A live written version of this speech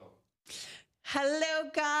Hello,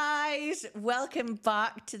 guys. Welcome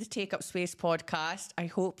back to the Take Up Space podcast. I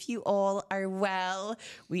hope you all are well.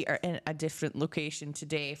 We are in a different location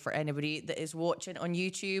today for anybody that is watching on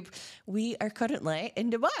YouTube. We are currently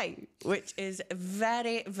in Dubai, which is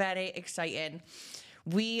very, very exciting.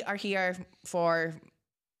 We are here for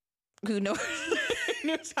who knows, who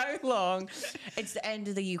knows how long. It's the end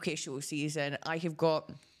of the UK show season. I have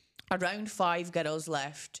got around 5 girls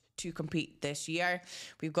left to compete this year.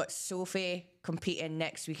 We've got Sophie competing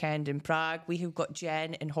next weekend in Prague. We have got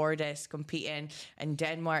Jen and Hordis competing in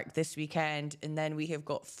Denmark this weekend. And then we have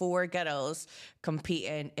got 4 girls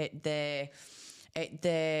competing at the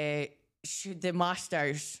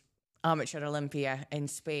Masters Amateur Olympia in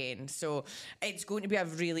Spain. So it's going to be a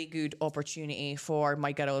really good opportunity for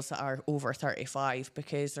my girls that are over 35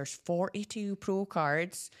 because there's 42 pro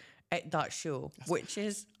cards at that show, which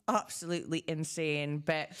is absolutely insane.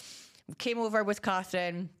 But we came over with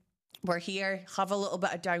Catherine. We're here, have a little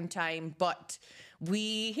bit of downtime, but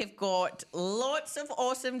we have got lots of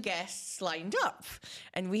awesome guests lined up.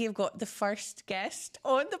 And we have got the first guest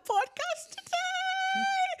on the podcast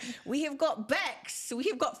today. We have got Bex. We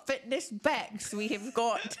have got Fitness Bex. We have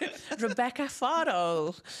got Rebecca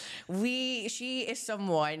Farrell. She is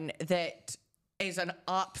someone that is an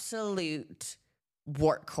absolute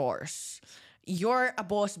workhorse. You're a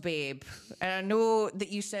boss babe, and I know that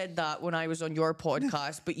you said that when I was on your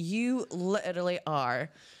podcast, but you literally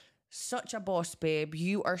are such a boss babe.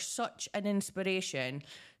 You are such an inspiration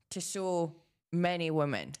to so many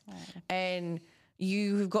women. And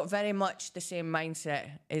you've got very much the same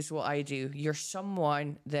mindset as what I do. You're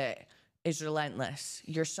someone that is relentless.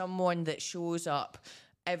 You're someone that shows up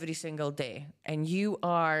every single day, and you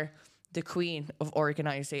are the queen of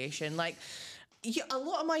organization. Like, a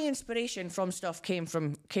lot of my inspiration from stuff came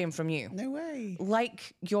from you. No way.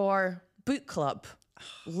 Like your book club.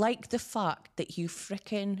 Like the fact that you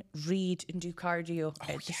fricking read and do cardio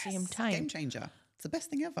at the same time. Game changer. It's the best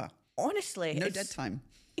thing ever. Honestly. No dead time.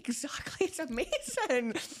 Exactly. It's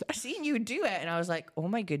amazing. I seen you do it and I was like, oh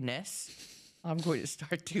my goodness, I'm going to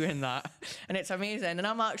start doing that. And it's amazing. And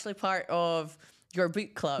I'm actually part of your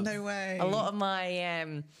book club. No way. A lot of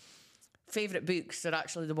my favourite books are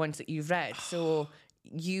actually the ones that you've read. So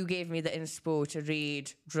you gave me the inspo to read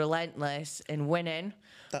Relentless and Winning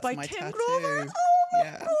by my Tim tattoo. Grover. Oh my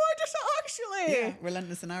God, is it actually? Yeah,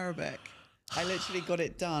 Relentless in Arabic. I literally got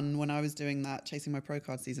it done when I was doing that Chasing My Pro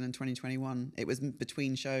Card season in 2021. It was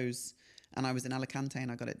between shows and I was in Alicante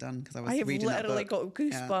and I got it done because I was reading that book. I have literally got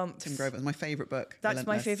goosebumps. Tim Grover. It's my favourite book. That's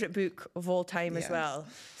Relentless. my favourite book of all time as well.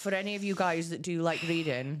 For any of you guys that do like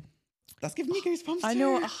reading, that's giving me goosebumps I too.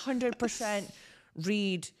 know 100%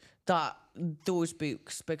 read those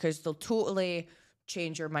books because they'll totally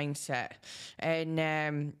change your mindset. And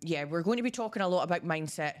we're going to be talking a lot about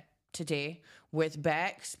mindset today with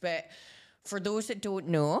Bex. But for those that don't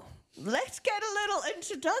know, let's get a little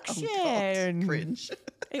introduction. Oh God, cringe.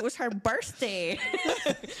 It was her birthday.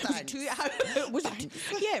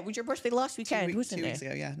 Was your birthday last weekend, wasn't it? 2 weeks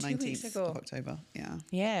ago, yeah. 19th of October, yeah.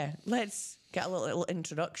 Yeah, let's get a little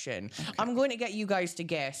introduction. Okay. I'm going to get you guys to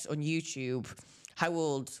guess on YouTube how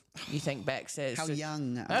old you think Bex is. How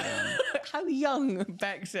young I am. How young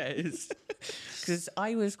Bex is. Because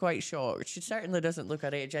I was quite shocked. She certainly doesn't look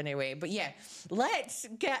her age anyway. But yeah, let's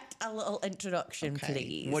get a little introduction,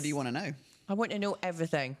 please. What do you want to know? I want to know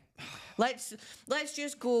everything. Let's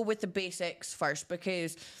just go with the basics first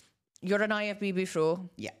because you're an IFBB pro.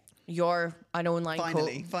 Yeah. You're an online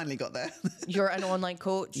coach. Finally got there. You're an online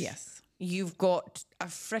coach. Yes. You've got a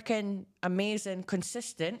freaking amazing,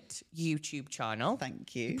 consistent YouTube channel.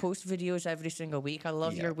 Thank you. You post videos every single week. I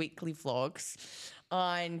love your weekly vlogs.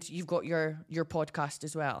 And you've got your podcast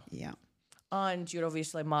as well. Yeah. And you're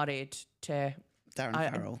obviously married to Darren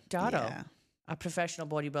Farrell. Darryl. Yeah. A professional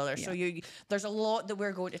bodybuilder. Yeah. So there's a lot that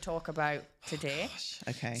we're going to talk about today.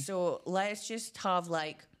 Okay. So let's just have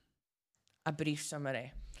like a brief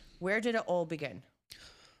summary. Where did it all begin?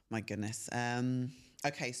 My goodness.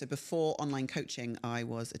 Okay, so before online coaching, I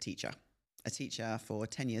was a teacher for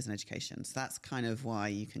 10 years in education. So that's kind of why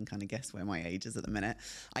you can kind of guess where my age is at the minute.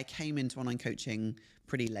 I came into online coaching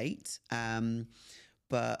pretty late.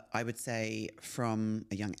 But I would say from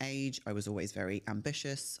a young age, I was always very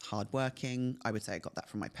ambitious, hardworking. I would say I got that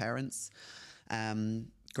from my parents.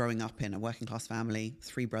 Growing up in a working class family,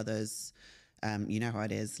 3 brothers, you know how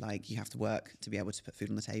it is. Like you have to work to be able to put food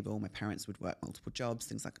on the table. My parents would work multiple jobs,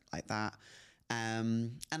 things like that.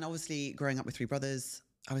 And obviously growing up with 3 brothers,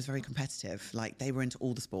 I was very competitive. Like they were into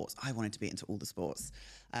all the sports. I wanted to be into all the sports.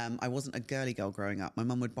 I wasn't a girly girl growing up. My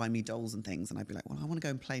mum would buy me dolls and things, and I'd be like, well, I want to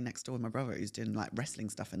go and play next door with my brother who's doing like wrestling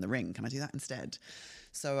stuff in the ring. Can I do that instead?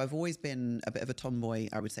 So I've always been a bit of a tomboy,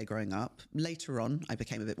 I would say, growing up. Later on, I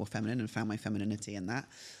became a bit more feminine and found my femininity in that.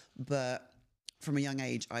 But from a young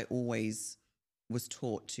age, I always was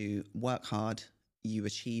taught to work hard. You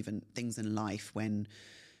achieve things in life when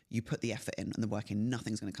you put the effort in and the work in.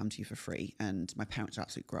 Nothing's going to come to you for free. And my parents are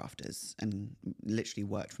absolute grafters and literally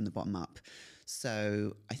worked from the bottom up.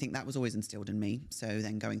 So I think that was always instilled in me. So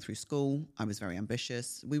then going through school, I was very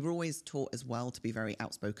ambitious. We were always taught as well to be very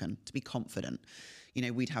outspoken, to be confident. You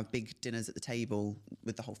know, we'd have big dinners at the table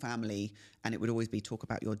with the whole family, and it would always be talk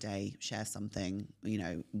about your day, share something, you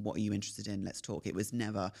know, what are you interested in? Let's talk. It was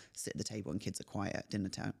never sit at the table and kids are quiet at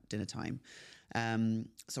dinner time.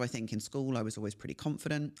 So I think in school, I was always pretty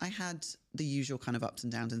confident. I had the usual kind of ups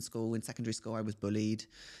and downs in school. In secondary school, I was bullied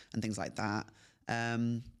and things like that.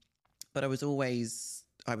 But I was always,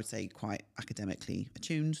 I would say, quite academically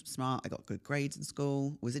attuned, smart. I got good grades in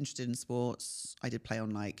school, was interested in sports. I did play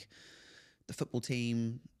on like the football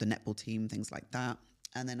team, the netball team, things like that.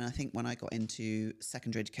 And then I think when I got into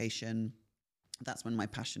secondary education, that's when my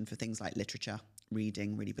passion for things like literature,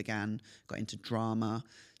 reading really began, got into drama.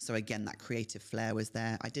 So again, that creative flair was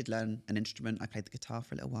there. I did learn an instrument. I played the guitar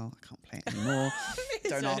for a little while. I can't play it anymore.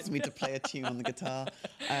 Don't ask me to play a tune on the guitar.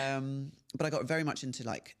 But I got very much into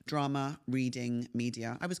like drama, reading,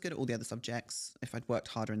 media. I was good at all the other subjects. If I'd worked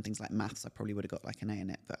harder in things like maths, I probably would have got like an A in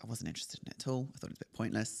it, but I wasn't interested in it at all. I thought it was a bit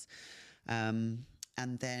pointless.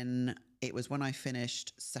 And then it was when I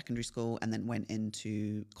finished secondary school and then went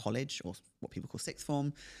into college, or what people call sixth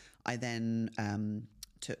form. I then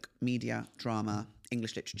took media, drama,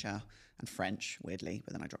 English literature, and French, weirdly.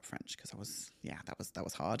 But then I dropped French because that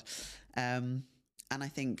was hard. And I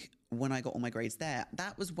think when I got all my grades there,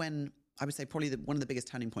 that was when I would say probably one of the biggest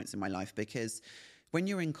turning points in my life, because when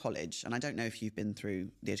you're in college, and I don't know if you've been through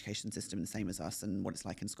the education system the same as us and what it's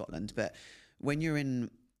like in Scotland, but when you're in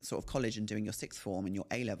sort of college and doing your sixth form and your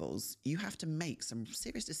A-levels, you have to make some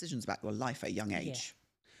serious decisions about your life at a young age.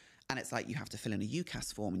 Yeah. And it's like you have to fill in a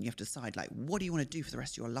UCAS form and you have to decide like, what do you want to do for the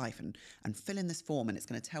rest of your life? And fill in this form and it's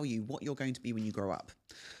going to tell you what you're going to be when you grow up.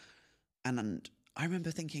 And I remember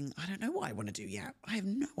thinking, I don't know what I want to do yet. I have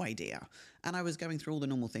no idea. And I was going through all the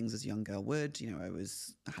normal things as a young girl would. You know,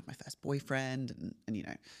 I had my first boyfriend and you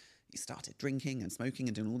know, you started drinking and smoking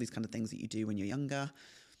and doing all these kind of things that you do when you're younger.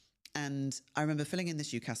 And I remember filling in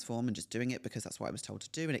this UCAS form and just doing it because that's what I was told to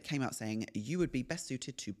do. And it came out saying, you would be best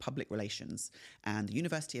suited to public relations. And the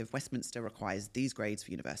University of Westminster requires these grades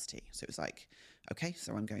for university. So it was like, okay,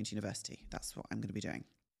 so I'm going to university. That's what I'm going to be doing.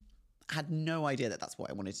 I had no idea that that's what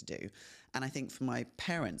I wanted to do. And I think for my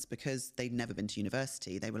parents, because they'd never been to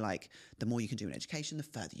university, they were like, the more you can do in education, the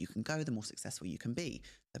further you can go, the more successful you can be.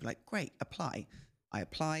 They were like, great, apply. I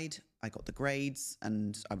applied, I got the grades,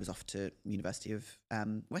 and I was off to University of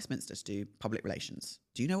Westminster to do public relations.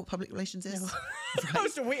 Do you know what public relations is? No. Right? I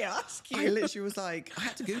was the way to ask you. I literally was like, I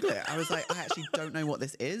had to Google it. I was like, I actually don't know what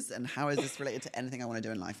this is, and how is this related to anything I want to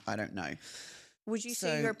do in life? I don't know. Would you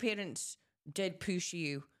say your parents did push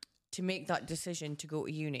you to make that decision to go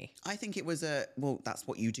to uni? I think it was that's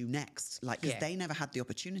what you do next. Like, because they never had the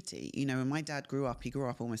opportunity. You know, when my dad grew up, he grew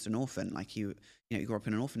up almost an orphan. Like, he grew up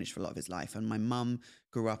in an orphanage for a lot of his life. And my mum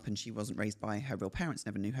grew up and she wasn't raised by her real parents,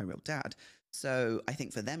 never knew her real dad. So I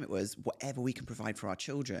think for them, it was whatever we can provide for our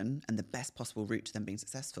children and the best possible route to them being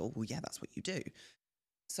successful. Well, yeah, that's what you do.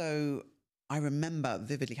 So I remember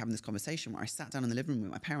vividly having this conversation where I sat down in the living room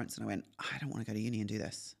with my parents and I went, I don't want to go to uni and do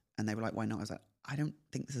this. And they were like, why not? I was like, I don't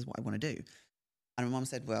think this is what I want to do. And my mum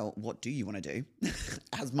said, well, what do you want to do?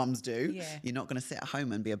 As mums do. Yeah. You're not going to sit at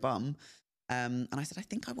home and be a bum. And I said, I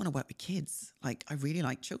think I want to work with kids. Like, I really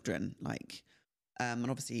like children. Like, and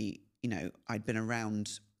obviously, you know, I'd been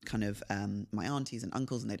around kind of my aunties and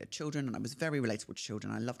uncles and they'd had children and I was very relatable to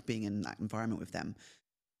children. I loved being in that environment with them.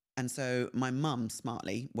 And so my mum,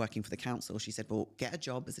 smartly, working for the council, she said, well, get a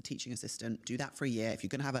job as a teaching assistant, do that for a year. If you're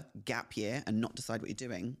going to have a gap year and not decide what you're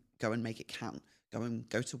doing, go and make it count.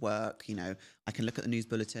 Go to work. You know, I can look at the news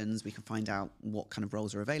bulletins. We can find out what kind of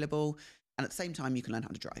roles are available. And at the same time, you can learn how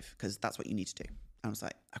to drive because that's what you need to do. And I was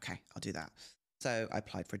like, okay, I'll do that. So I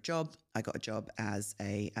applied for a job. I got a job as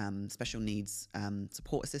a special needs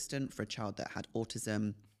support assistant for a child that had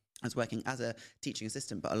autism. I was working as a teaching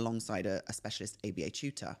assistant, but alongside a specialist ABA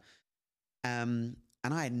tutor. And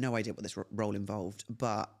I had no idea what this role involved,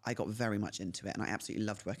 but I got very much into it and I absolutely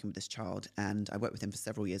loved working with this child. And I worked with him for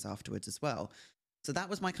several years afterwards as well. So that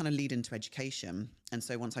was my kind of lead into education. And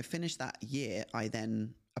so once I finished that year, I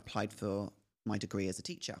then applied for my degree as a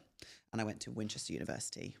teacher. And I went to Winchester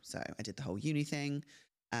University. So I did the whole uni thing.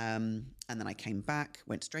 And then I came back,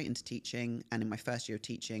 went straight into teaching. And in my first year of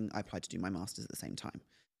teaching, I applied to do my master's at the same time.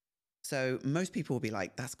 So most people will be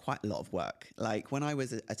like, that's quite a lot of work. Like when I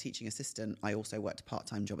was a teaching assistant, I also worked a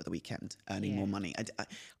part-time job at the weekend, earning more money.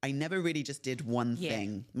 I never really just did one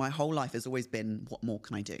thing. My whole life has always been, what more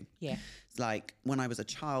can I do? Yeah. It's like when I was a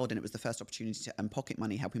child and it was the first opportunity to earn pocket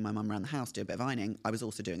money, helping my mum around the house do a bit of ironing, I was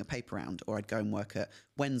also doing a paper round, or I'd go and work at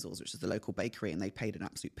Wenzel's, which is the local bakery, and they paid an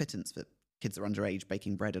absolute pittance for kids that are underage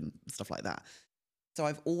baking bread and stuff like that. So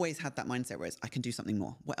I've always had that mindset where it's, I can do something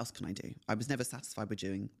more. What else can I do? I was never satisfied with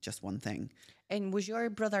doing just one thing. And was your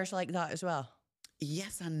brothers like that as well?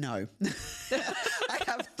 Yes and no. I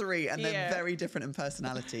have three and they're very different in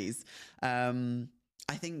personalities. I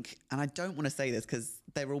think, and I don't want to say this because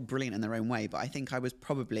they're all brilliant in their own way, but I think I was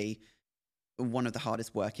probably one of the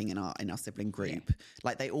hardest working in our sibling group.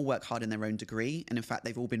 Like they all work hard in their own degree. And in fact,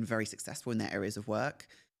 they've all been very successful in their areas of work.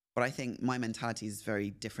 But I think my mentality is very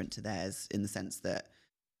different to theirs in the sense that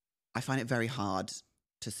I find it very hard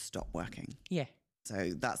to stop working. Yeah.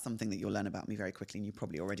 So that's something that you'll learn about me very quickly, and you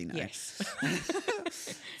probably already know. Yes.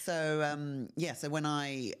 So when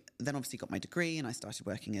I then obviously got my degree and I started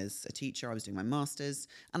working as a teacher, I was doing my master's,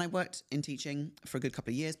 and I worked in teaching for a good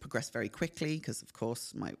couple of years, progressed very quickly because, of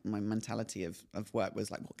course, my mentality of work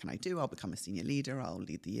was like, what can I do? I'll become a senior leader. I'll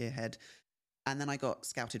lead the year head. And then I got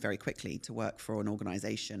scouted very quickly to work for an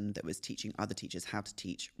organisation that was teaching other teachers how to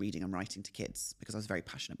teach reading and writing to kids, because I was very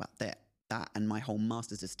passionate about that. And my whole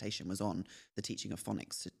master's dissertation was on the teaching of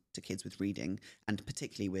phonics to kids with reading, and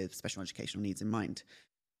particularly with special educational needs in mind.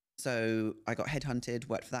 So I got headhunted,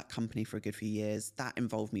 worked for that company for a good few years. That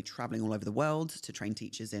involved me travelling all over the world to train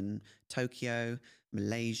teachers in Tokyo,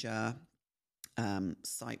 Malaysia,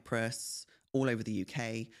 Cyprus, all over the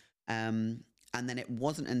UK. And then it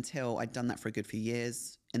wasn't until I'd done that for a good few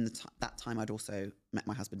years. In that time, I'd also met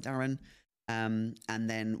my husband, Darren. And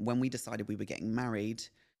then when we decided we were getting married,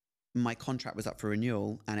 my contract was up for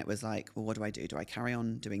renewal. And it was like, well, what do I do? Do I carry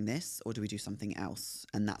on doing this or do we do something else?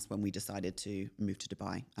 And that's when we decided to move to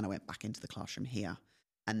Dubai. And I went back into the classroom here.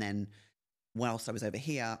 And then whilst I was over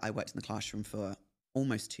here, I worked in the classroom for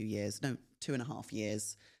almost 2.5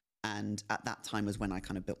 years. And at that time was when I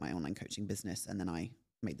kind of built my online coaching business. And then I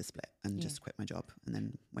made the split and just quit my job and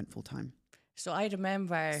then went full time. So I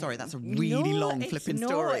remember... Sorry, that's a really long flipping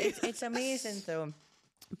story. It's amazing though.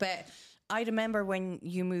 But I remember when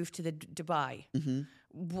you moved to the Dubai,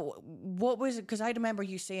 what was it? Because I remember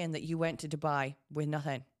you saying that you went to Dubai with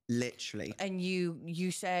nothing. Literally. And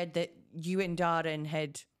you said that you and Darren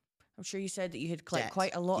had... I'm sure you said that you had collected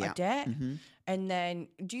quite a lot of debt. And then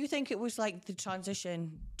do you think it was like the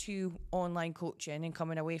transition to online coaching and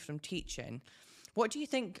coming away from teaching? What do you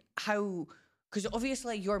think, because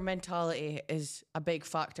obviously your mentality is a big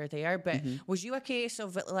factor there, but was you a case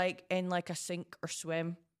of it like in like a sink or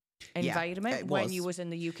swim environment when you was in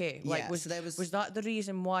the UK? Like was that the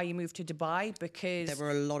reason why you moved to Dubai? Because there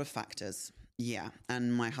were a lot of factors. Yeah.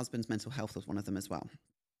 And my husband's mental health was one of them as well.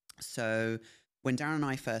 So when Darren and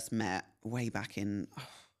I first met way back in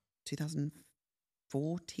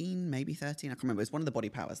 2014, maybe 13, I can't remember. It was one of the Body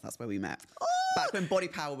Powers. That's where we met. Back when Body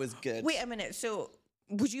Power was good. Wait a minute. So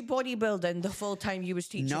was you bodybuilding the full time you was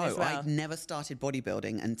teaching as well? No, I'd never started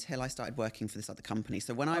bodybuilding until I started working for this other company.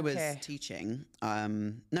 So when I was teaching,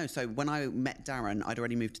 so when I met Darren, I'd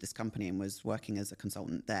already moved to this company and was working as a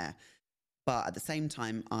consultant there. But at the same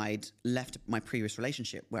time, I'd left my previous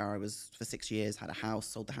relationship where I was for 6 years, had a house,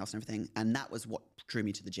 sold the house and everything. And that was what drew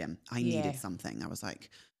me to the gym. I needed something. I was like,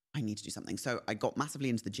 I need to do something. So I got massively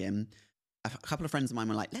into the gym. A couple of friends of mine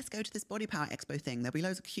were like, let's go to this Body Power Expo thing. There'll be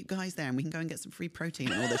loads of cute guys there and we can go and get some free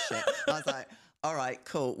protein and all this shit. I was like, all right,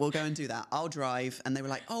 cool. We'll go and do that. I'll drive. And they were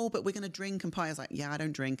like, oh, but we're going to drink and pie. I was like, yeah, I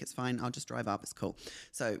don't drink. It's fine. I'll just drive up. It's cool.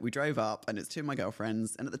 So we drove up and it's two of my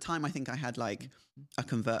girlfriends. And at the time, I think I had like a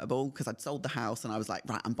convertible because I'd sold the house and I was like,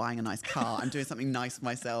 right, I'm buying a nice car. I'm doing something nice for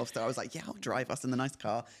myself. So I was like, yeah, I'll drive us in the nice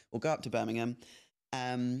car. We'll go up to Birmingham.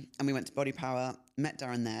 And we went to Body Power, met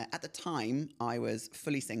Darren there. At the time, I was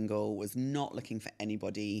fully single, was not looking for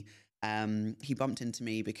anybody. He bumped into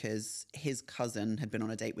me because his cousin had been on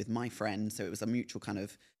a date with my friend. So it was a mutual kind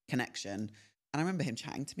of connection. And I remember him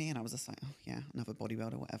chatting to me and I was just like, oh yeah, another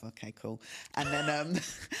bodybuilder, whatever. Okay, cool. And then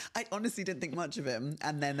I honestly didn't think much of him.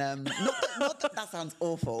 And then, not that sounds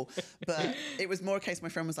awful, but it was more a case my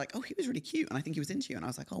friend was like, oh, he was really cute. And I think he was into you. And I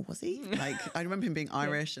was like, oh, was he? Like, I remember him being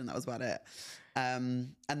Irish and that was about it.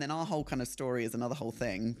 And then our whole kind of story is another whole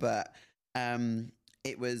thing. But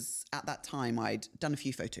it was at that time I'd done a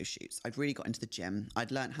few photo shoots. I'd really got into the gym.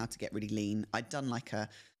 I'd learned how to get really lean. I'd done like a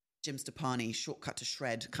Jim Stepani shortcut to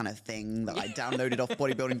shred kind of thing that I downloaded off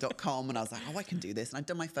bodybuilding.com. And I was like, oh, I can do this. And I'd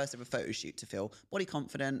done my first ever photo shoot to feel body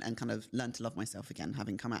confident and kind of learn to love myself again,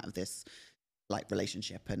 having come out of this like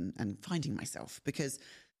relationship and finding myself. Because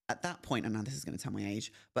at that point, and now this is going to tell my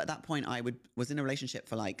age, but at that point was in a relationship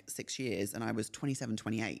for like 6 years and I was 27,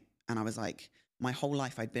 28. And I was like, my whole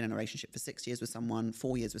life I'd been in a relationship for 6 years with someone,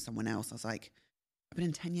 4 years with someone else. I was like, I've been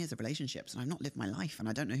in 10 years of relationships and I've not lived my life and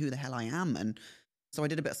I don't know who the hell I am. And so I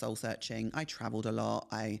did a bit of soul searching. I traveled a lot.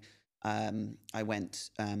 I went,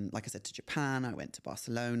 like I said, to Japan. I went to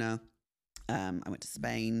Barcelona. I went to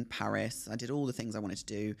Spain, Paris. I did all the things I wanted to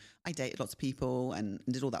do. I dated lots of people and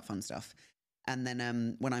did all that fun stuff. And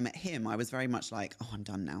then when I met him, I was very much like, oh, I'm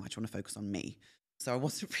done now. I just want to focus on me. So I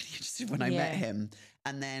wasn't really interested when I met him.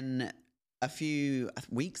 And then a few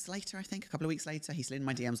weeks later, I think, a couple of weeks later, he slid in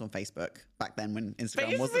my DMs on Facebook. Back then when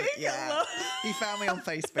Instagram wasn't. Yeah. He found me on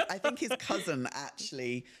Facebook. I think his cousin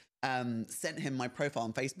actually sent him my profile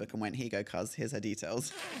on Facebook and went, here you go, cuz, here's her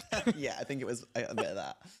details. Yeah, I think it was a bit of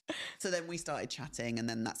that. So then we started chatting and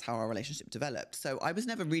then that's how our relationship developed. So I was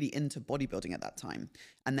never really into bodybuilding at that time.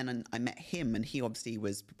 And then I met him and he obviously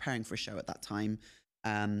was preparing for a show at that time.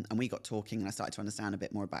 And we got talking and I started to understand a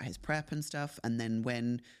bit more about his prep and stuff. And then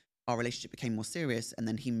when our relationship became more serious and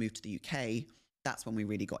then he moved to the UK, that's when we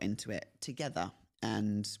really got into it together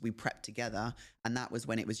and we prepped together. And that was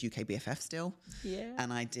when it was UK BFF still. Yeah.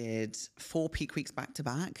 And I did 4 peak weeks back to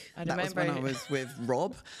back. That was when I was with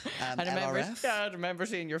Rob, I remember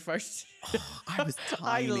seeing your first. Oh, I was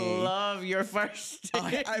tiny. I love your first.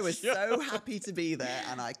 I was so happy to be there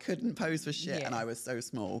and I couldn't pose for shit and I was so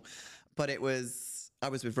small. But I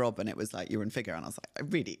was with Rob and it was like you were in figure and I was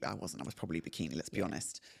like, I wasn't. I was probably bikini, let's be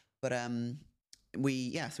honest. But so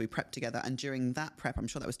we prepped together. And during that prep, I'm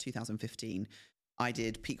sure that was 2015, I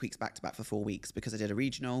did peak weeks back to back for 4 weeks because I did a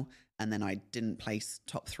regional and then I didn't place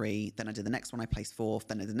top 3. Then I did the next one, I placed 4th.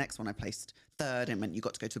 Then the next one, I placed 3rd. And when you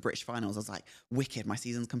got to go to the British finals, I was like, wicked, my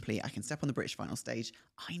season's complete. I can step on the British final stage.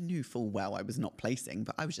 I knew full well I was not placing,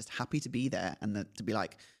 but I was just happy to be there and to be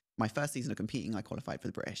like, my first season of competing, I qualified for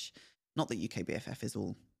the British. Not that UK BFF is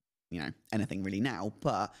all, anything really now.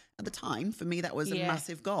 But at the time, for me, that was a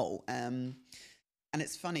massive goal. And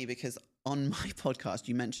it's funny because on my podcast,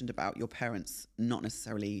 you mentioned about your parents not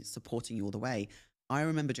necessarily supporting you all the way. I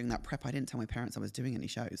remember during that prep, I didn't tell my parents I was doing any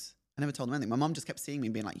shows. I never told them anything. My mum just kept seeing me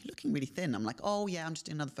and being like, you're looking really thin. I'm like, oh yeah, I'm just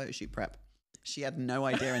doing another photo shoot prep. She had no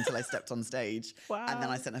idea until I stepped on stage. Wow. And then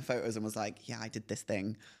I sent her photos and was like, yeah, I did this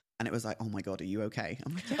thing. And it was like, oh my God, are you okay?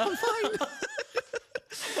 I'm like, yeah, I'm fine.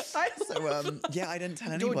 So, I didn't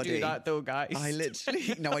tell anybody. Don't do that though, guys. I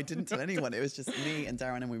didn't tell anyone. It was just me and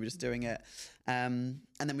Darren and we were just doing it. And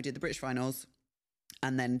then we did the British finals.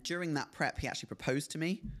 And then during that prep, he actually proposed to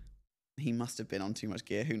me. He must have been on too much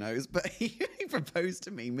gear, who knows? But he proposed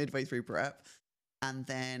to me midway through prep. And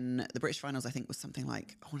then the British finals, I think, was something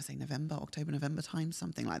like, I want to say October, November time,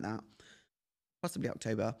 something like that. Possibly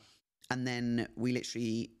October. And then we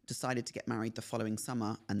literally decided to get married the following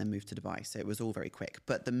summer and then moved to Dubai. So it was all very quick.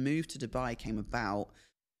 But the move to Dubai came about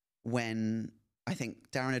when I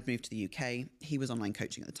think Darren had moved to the UK. He was online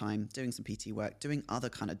coaching at the time, doing some PT work, doing other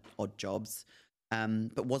kind of odd jobs,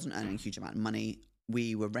 but wasn't earning a huge amount of money.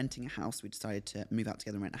 We were renting a house. We decided to move out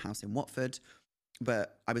together and rent a house in Watford.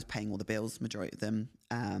 But I was paying all the bills, majority of them.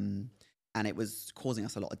 And it was causing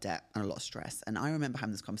us a lot of debt and a lot of stress. And I remember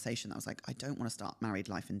having this conversation. I was like, I don't want to start married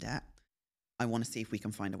life in debt. I want to see if we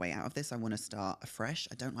can find a way out of this. I want to start afresh.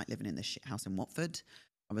 I don't like living in this shit house in Watford.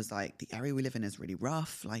 I was like, the area we live in is really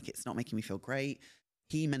rough. Like, it's not making me feel great.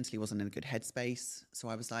 He mentally wasn't in a good headspace. So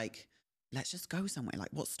I was like, let's just go somewhere. Like,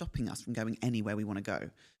 what's stopping us from going anywhere we want to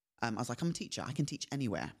go? I was like, I'm a teacher. I can teach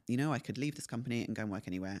anywhere. I could leave this company and go and work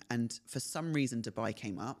anywhere. And for some reason, Dubai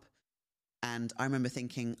came up. And I remember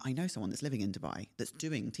thinking, I know someone that's living in Dubai that's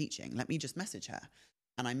doing teaching. Let me just message her.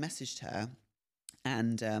 And I messaged her.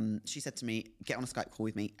 And she said to me, get on a Skype call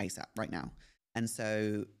with me ASAP right now. And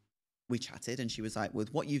so we chatted and she was like,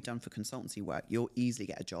 with what you've done for consultancy work, you'll easily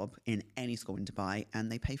get a job in any school in Dubai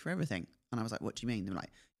and they pay for everything. And I was like, what do you mean? They were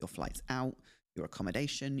like, your flights out, your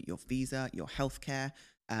accommodation, your visa, your healthcare.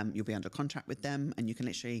 You'll be under contract with them and you can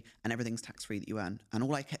literally, and everything's tax-free that you earn. And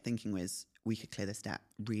all I kept thinking was we could clear this debt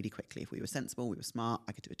really quickly. If we were sensible, we were smart,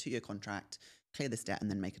 I could do a 2-year contract, clear this debt and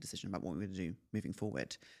then make a decision about what we were going to do moving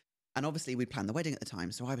forward. And obviously we'd planned the wedding at the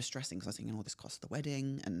time. So I was stressing because I was thinking, oh, this costs the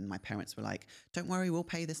wedding. And my parents were like, don't worry, we'll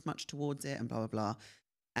pay this much towards it and blah, blah, blah.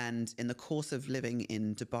 And in the course of living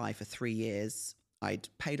in Dubai for 3 years, we'd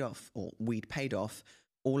paid off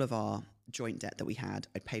all of our joint debt that we had.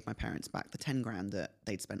 I'd paid my parents back the 10 grand that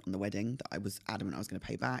they'd spent on the wedding that I was adamant I was going to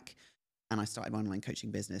pay back. and I started my online coaching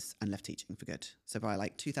business and left teaching for good. So by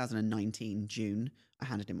like 2019, June, I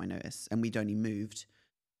handed in my notice, and we'd only moved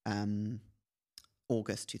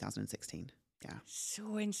August 2016. Yeah.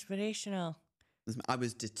 So inspirational. I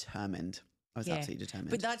was determined. I was absolutely determined.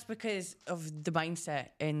 But that's because of the mindset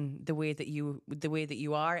and the way that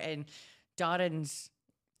you are. And Darren's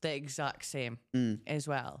the exact same as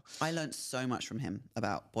well. I learned so much from him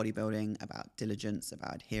about bodybuilding, about diligence,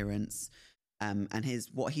 about adherence, and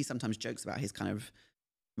what he sometimes jokes about, his kind of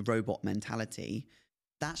robot mentality.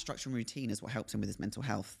 That structure and routine is what helps him with his mental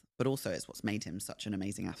health, but also it's what's made him such an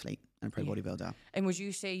amazing athlete and a pro bodybuilder. And would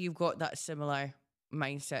you say you've got that similar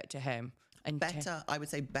mindset to him? And better, I would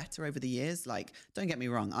say better over the years. Like, don't get me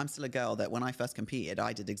wrong, I'm still a girl that when I first competed,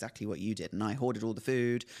 I did exactly what you did. And I hoarded all the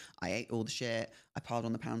food, I ate all the shit, I piled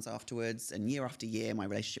on the pounds afterwards. And year after year, my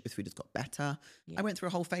relationship with food has got better. Yeah. I went through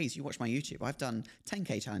a whole phase. You watch my YouTube. I've done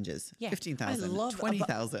 10K challenges, 15,000,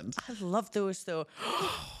 20,000. I love those though.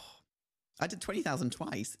 I did 20,000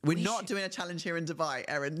 twice. We're not doing a challenge here in Dubai,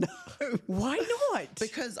 Erin. No. Why not?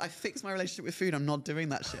 Because I fixed my relationship with food. I'm not doing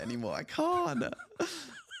that shit anymore. I can't.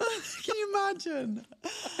 Can you imagine?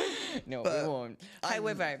 No, we won't.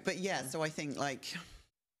 However. But yeah, so I think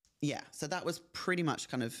so that was pretty much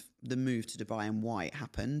kind of the move to Dubai and why it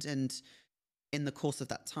happened. And in the course of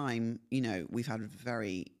that time, you know, we've had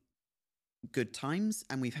very good times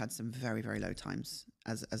and we've had some very, very low times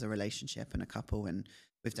as a relationship and a couple and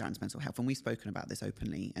with Darren's mental health. And we've spoken about this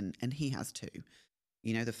openly and he has too.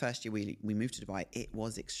 You know, the first year we moved to Dubai, it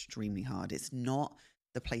was extremely hard. It's not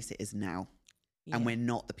the place it is now. Yeah. And we're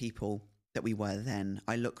not the people that we were then.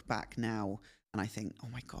 I look back now and I think, oh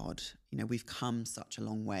my God, you know, we've come such a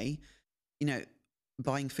long way. You know,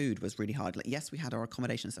 buying food was really hard. Like, yes, we had our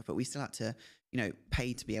accommodation and stuff, but we still had to, you know,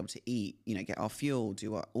 pay to be able to eat, you know, get our fuel,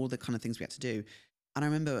 do all the kind of things we had to do. And I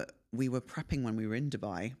remember we were prepping when we were in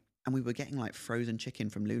Dubai and we were getting like frozen chicken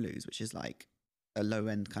from Lulu's, which is like a low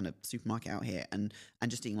end kind of supermarket out here, and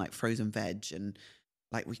just eating like frozen veg, and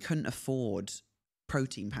like we couldn't afford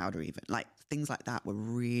protein powder even. Like things like that were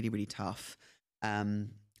really, really tough.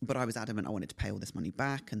 But I was adamant I wanted to pay all this money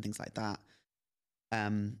back and things like that.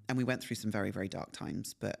 And we went through some very, very dark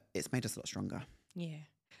times, but it's made us a lot stronger. Yeah.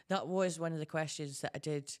 That was one of the questions that I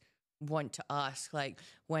did want to ask, like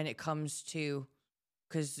when it comes to,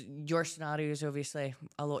 because your scenario is obviously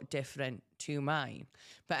a lot different to mine,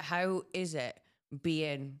 but how is it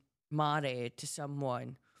being married to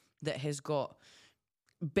someone that has got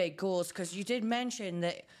big goals? Because you did mention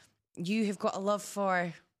that you have got a love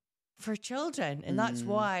for children, and that's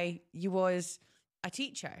why you was a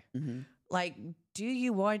teacher. Mm-hmm. Like, do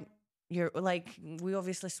you want your, like, we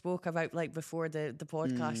obviously spoke about, like, before the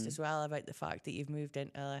podcast as well, about the fact that you've moved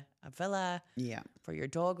into a villa for your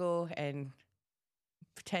doggo and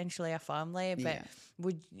potentially a family, but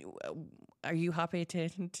are you happy to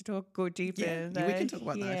go deep in that? We can talk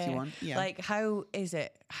about that if you want. Yeah. Like, how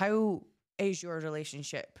is your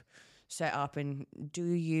relationship set up, and do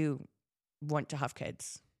you want to have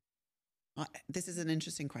kids? This is an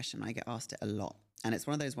interesting question. I get asked it a lot. And it's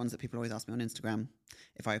one of those ones that people always ask me on Instagram.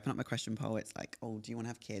 If I open up my question poll, it's like, oh, do you want to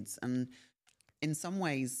have kids? And in some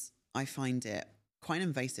ways, I find it quite an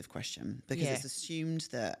invasive question because it's assumed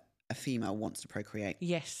that a female wants to procreate.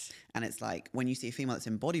 Yes. And it's like when you see a female that's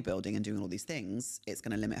in bodybuilding and doing all these things, it's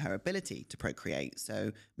going to limit her ability to procreate.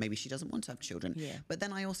 So maybe she doesn't want to have children. Yeah. But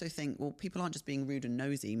then I also think, well, people aren't just being rude and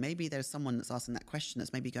nosy. Maybe there's someone that's asking that question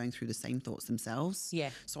that's maybe going through the same thoughts themselves.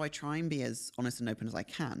 Yeah. So I try and be as honest and open as I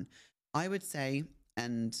can. I would say,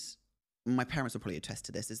 and my parents will probably attest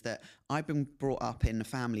to this, is that I've been brought up in a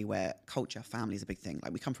family where family is a big thing.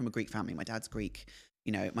 Like we come from a Greek family. My dad's Greek.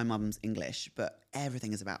 You know, my mum's English, but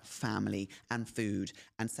everything is about family and food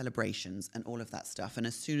and celebrations and all of that stuff. And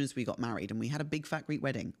as soon as we got married, and we had a big fat Greek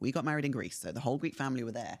wedding, we got married in Greece. So the whole Greek family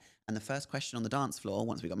were there. And the first question on the dance floor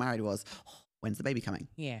once we got married was, when's the baby coming?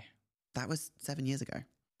 Yeah. That was 7 years ago.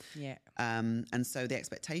 Yeah. And so the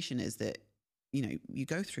expectation is that, you know, you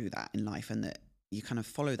go through that in life and that you kind of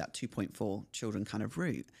follow that 2.4 children kind of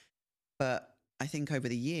route. But I think over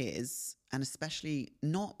the years, and especially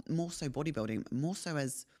not more so bodybuilding, more so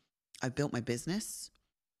as I've built my business,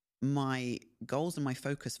 my goals and my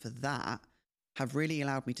focus for that have really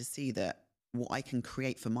allowed me to see that what I can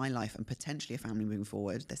create for my life and potentially a family moving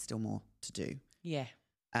forward, there's still more to do. Yeah.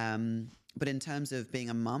 But in terms of being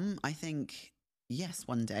a mum, I think, yes,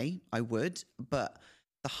 one day I would. But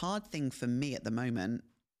the hard thing for me at the moment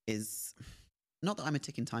is not that I'm a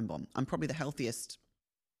ticking time bomb. I'm probably the healthiest,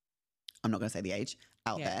 I'm not going to say the age,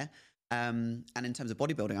 out there. And in terms of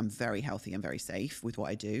bodybuilding, I'm very healthy and very safe with what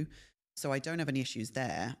I do. So I don't have any issues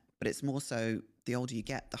there. But it's more so the older you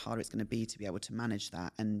get, the harder it's going to be able to manage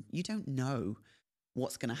that. And you don't know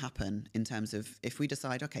what's going to happen in terms of if we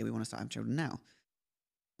decide, okay, we want to start having children now.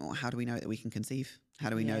 Well, how do we know that we can conceive?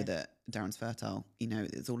 How do we know that Darren's fertile? You know,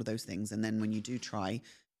 it's all of those things. And then when you do try,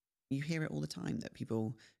 you hear it all the time that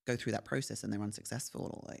people go through that process and they're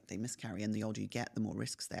unsuccessful or like they miscarry. And the older you get, the more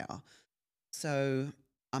risks there are. So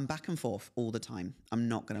I'm back and forth all the time. I'm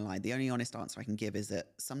not going to lie. The only honest answer I can give is that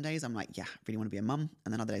some days I'm like, yeah, I really want to be a mum.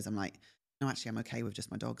 And then other days I'm like, no, actually, I'm okay with just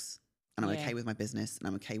my dogs. And I'm okay with my business. And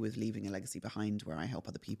I'm okay with leaving a legacy behind where I help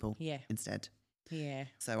other people instead. Yeah.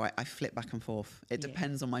 So I flip back and forth. It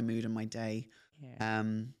depends on my mood and my day. Yeah.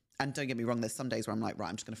 And don't get me wrong, there's some days where I'm like, right,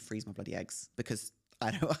 I'm just going to freeze my bloody eggs because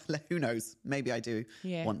I don't, who knows? Maybe I do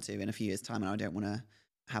want to in a few years' time and I don't want to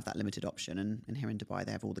have that limited option. And here in Dubai,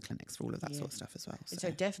 they have all the clinics for all of that sort of stuff as well. So.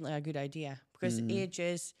 It's definitely a good idea because age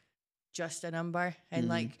is just a number. And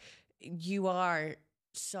like you are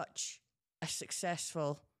such a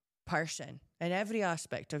successful person in every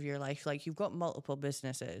aspect of your life. Like you've got multiple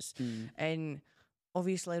businesses and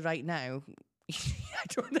obviously right now, I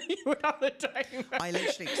don't think you would have the time. I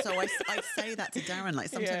say that to Darren. Like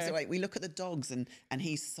sometimes like, we look at the dogs and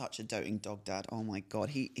he's such a doting dog dad. Oh my God.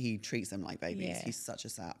 He treats them like babies. Yeah. He's such a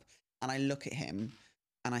sap. And I look at him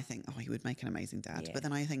and I think, oh, he would make an amazing dad. Yeah. But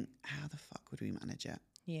then I think, how the fuck would we manage it?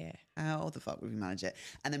 Yeah. How the fuck would we manage it?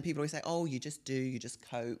 And then people always say, oh, you just do, you just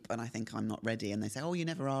cope. And I think I'm not ready. And they say, oh, you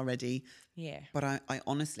never are ready. Yeah. But I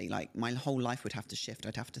honestly, like my whole life would have to shift.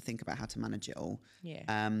 I'd have to think about how to manage it all.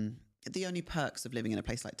 Yeah. The only perks of living in a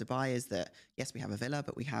place like Dubai is that, yes, we have a villa,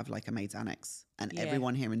 but we have like a maid's annex. And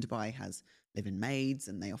everyone here in Dubai has live-in maids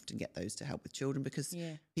and they often get those to help with children because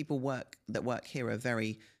people that work here are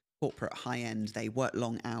very corporate, high-end. They work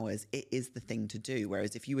long hours. It is the thing to do.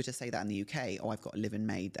 Whereas if you were to say that in the UK, oh, I've got a live-in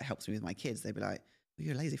maid that helps me with my kids, they'd be like, well,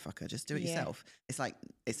 you're a lazy fucker. Just do it yourself. It's like,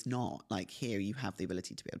 it's not. Like here, you have the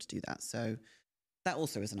ability to be able to do that. So that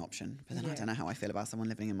also is an option. But then I don't know how I feel about someone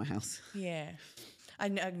living in my house. Yeah.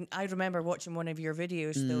 And I remember watching one of your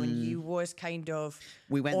videos though, and you was kind of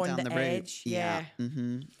we went on down the edge. Route. Yeah.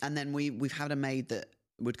 Mm-hmm. And then we've had a maid that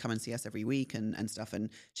would come and see us every week and stuff. And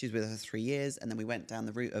she was with us 3 years. And then we went down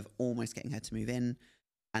the route of almost getting her to move in.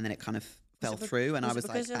 And then it kind of fell through. And I was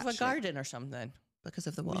like, because of a garden or something? Because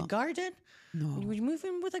of the what? A garden? No. Were you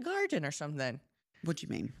moving with a garden or something? What do you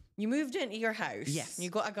mean? You moved into your house. Yes.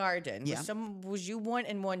 You got a garden. Yeah. Was you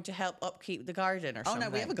wanting one to help upkeep the garden or something? Oh,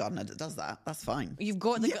 no, we have a gardener that does that. That's fine. You've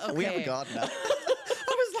got the... okay. We have a gardener.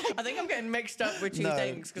 I think I'm getting mixed up with two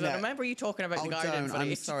things because I remember you talking about the garden.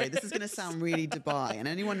 I'm sorry. This is going to sound really Dubai. And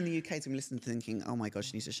anyone in the UK is going to listen thinking, oh my God,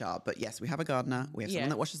 she needs to shut up. But yes, we have a gardener. We have someone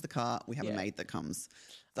that washes the car. We have a maid that comes.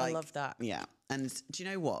 Like, I love that. Yeah. And do you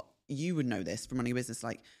know what? You would know this from running a business.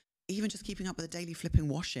 Like, even just keeping up with the daily flipping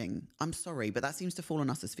washing. I'm sorry, but that seems to fall on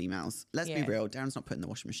us as females. Let's be real. Darren's not putting the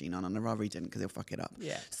washing machine on, and I'd rather he didn't because he'll fuck it up.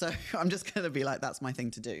 Yeah. So I'm just going to be like, that's my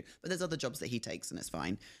thing to do. But there's other jobs that he takes, and it's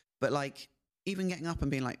fine. But like, even getting up and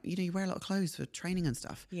being like, you know, you wear a lot of clothes for training and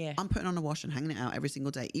stuff. Yeah. I'm putting on a wash and hanging it out every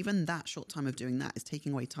single day. Even that short time of doing that is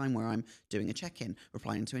taking away time where I'm doing a check-in,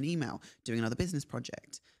 replying to an email, doing another business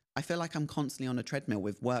project. I feel like I'm constantly on a treadmill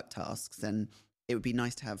with work tasks, and it would be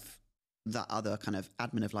nice to have that other kind of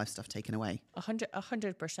admin of life stuff taken away.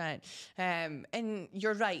 100%. And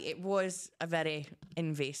you're right, it was a very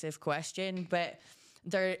invasive question, but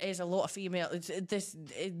there is a lot of females.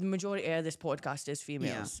 The majority of this podcast is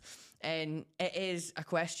females. Yeah. And it is a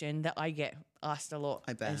question that I get asked a lot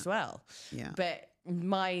as well. Yeah. But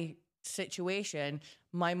my situation,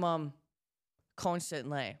 my mum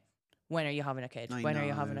constantly, when are you having a kid? When are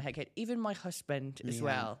you having a kid? Even my husband as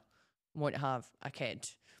well won't have a kid.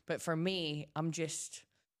 But for me, I'm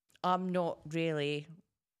not really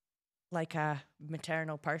like a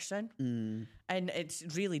maternal person. And it's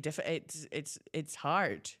really difficult. It's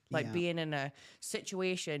hard. Like being in a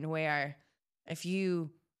situation where if you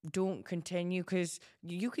don't continue, because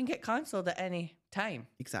you can get cancelled at any time.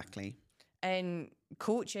 Exactly. And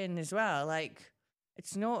coaching as well, like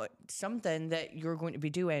it's not something that you're going to be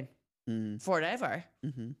doing forever.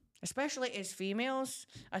 Mm-hmm. Especially as females,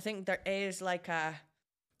 I think there is like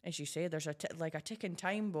as you say, there's a ticking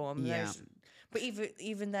time bomb. Yeah. But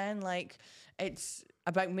even then, like it's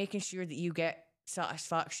about making sure that you get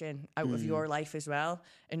satisfaction out of your life as well,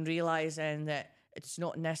 and realizing that it's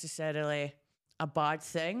not necessarily a bad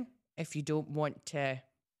thing if you don't want to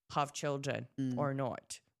have children or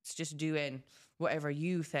not. It's just doing whatever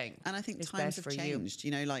you think. And I think times have changed. You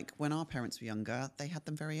know, like when our parents were younger, they had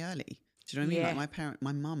them very early. Do you know what I mean? Like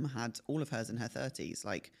my mum had all of hers in her 30s.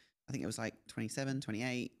 Like I think it was like 27,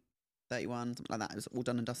 28, 31, something like that. It was all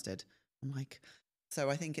done and dusted. I'm like, so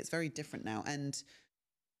I think it's very different now. And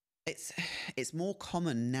It's more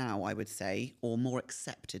common now, I would say, or more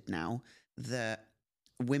accepted now, that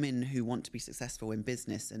women who want to be successful in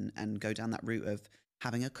business and go down that route of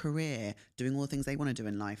having a career, doing all the things they want to do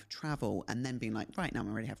in life, travel, and then being like, right, now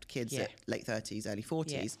I'm ready to have kids at late 30s, early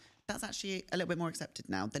 40s. That's actually a little bit more accepted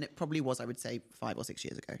now than it probably was, I would say, 5 or 6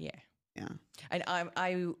 years ago. Yeah. And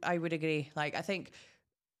I would agree. Like, I think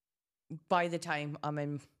by the time I'm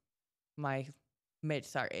in my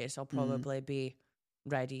mid-30s, I'll probably be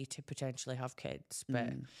ready to potentially have kids.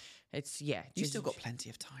 But it's, You've still got plenty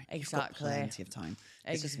of time. Exactly. You've got plenty of time.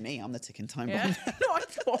 It's just me. I'm the ticking time bomb. Not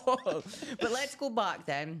at all. But let's go back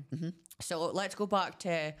then. So let's go back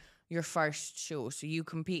to your first show. So you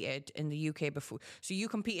competed in the UK before. So you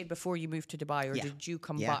competed before you moved to Dubai, or did you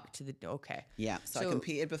come back to the... Okay. Yeah. So I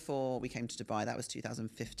competed before we came to Dubai. That was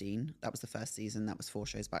 2015. That was the first season. That was 4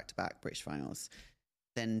 shows back-to-back, British finals.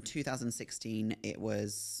 Then 2016,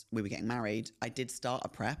 we were getting married. I did start a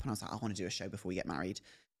prep and I was like, I want to do a show before we get married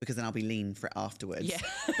because then I'll be lean for it afterwards. Yeah.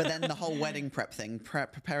 But then the whole wedding prep thing,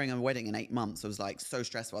 preparing a wedding in 8 months was like so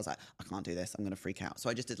stressful. I was like, I can't do this. I'm going to freak out. So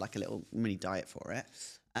I just did like a little mini diet for it.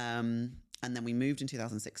 And then we moved in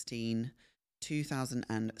 2016,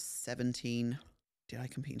 2017. Did I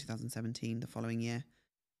compete in 2017 the following year?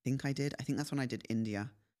 I think I did. I think that's when I did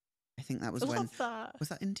India. I think that was when... Was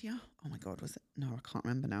that India? Oh my God, was it? No, I can't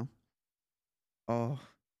remember now. Oh,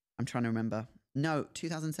 I'm trying to remember. No,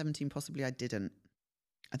 2017 possibly I didn't.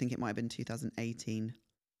 I think it might have been 2018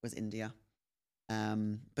 was India.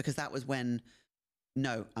 Because that was when...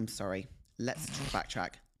 No, I'm sorry. Let's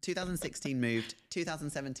backtrack. 2016 moved.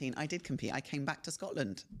 2017, I did compete. I came back to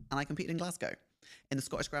Scotland and I competed in Glasgow in the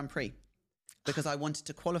Scottish Grand Prix because I wanted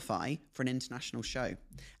to qualify for an international show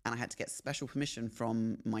and I had to get special permission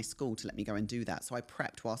from my school to let me go and do that. So I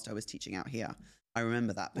prepped whilst I was teaching out here. I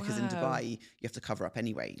remember that because in Dubai, you have to cover up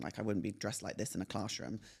anyway. Like I wouldn't be dressed like this in a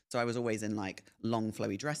classroom. So I was always in like long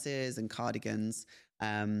flowy dresses and cardigans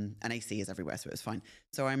and AC is everywhere. So it was fine.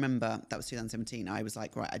 So I remember that was 2017. I was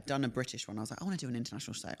like, right, I'd done a British one. I was like, I want to do an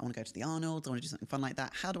international show. I want to go to the Arnold's. I want to do something fun like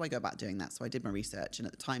that. How do I go about doing that? So I did my research. And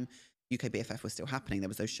at the time, UK BFF was still happening. There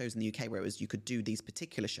was those shows in the UK where it was you could do these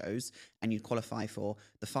particular shows and you'd qualify for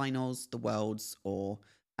the finals, the Worlds, or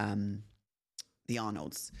the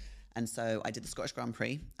Arnold's. And so I did the Scottish Grand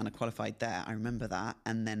Prix and I qualified there. I remember that.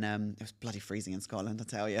 And then it was bloody freezing in Scotland, I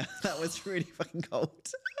tell you. That was really fucking cold.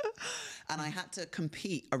 And I had to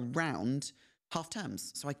compete around half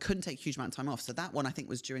terms. So I couldn't take a huge amount of time off. So that one I think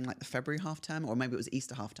was during like the February half term, or maybe it was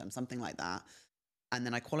Easter half term, something like that. And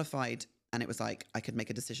then I qualified and it was like I could make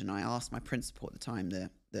a decision. I asked my principal at the time, the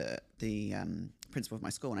principal of my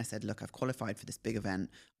school, and I said, look, I've qualified for this big event.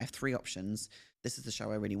 I have 3 options. This is the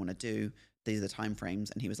show I really want to do. These are the time frames.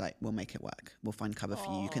 And he was like, we'll make it work. We'll find cover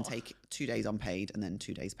for you. You can take 2 days unpaid and then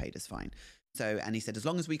 2 days paid is fine. So, and he said, as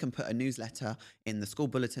long as we can put a newsletter in the school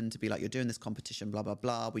bulletin to be like, you're doing this competition, blah, blah,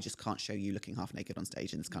 blah. We just can't show you looking half naked on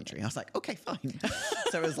stage in this country. Yeah. I was like, okay, fine.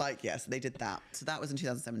 So I was like, yes, they did that. So that was in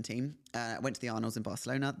 2017. I went to the Arnold's in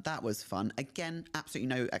Barcelona. That was fun. Again,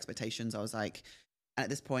 absolutely no expectations. I was like, and at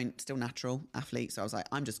this point, still natural athlete. So I was like,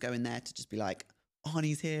 I'm just going there to just be like,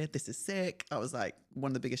 Arnie's here. This is sick. I was like, one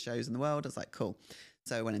of the biggest shows in the world. I was like, cool.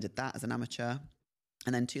 So I went and did that as an amateur.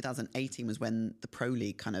 And then 2018 was when the Pro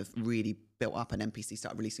League kind of really built up and NPC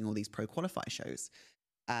started releasing all these pro qualifier shows.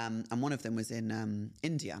 And one of them was in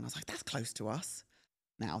India. And I was like, that's close to us.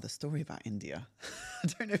 Now, the story about India. I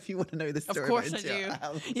don't know if you want to know the story about India. Of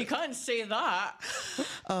course I do. You can't say that.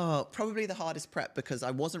 Oh, probably the hardest prep because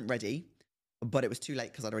I wasn't ready, but it was too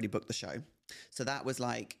late because I'd already booked the show. So that was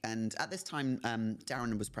like, and at this time,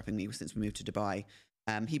 Darren was prepping me since we moved to Dubai.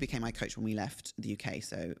 He became my coach when we left the UK.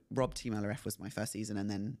 So Rob Team LRF was my first season and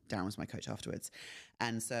then Darren was my coach afterwards.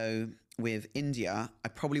 And so with India, I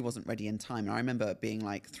probably wasn't ready in time. And I remember being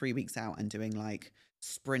like 3 weeks out and doing like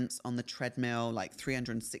sprints on the treadmill, like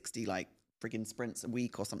 360 like friggin' sprints a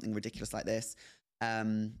week or something ridiculous like this.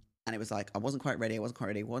 And it was like, I wasn't quite ready. I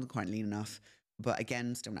wasn't quite lean enough. But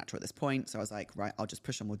again, still natural at this point. So I was like, right, I'll just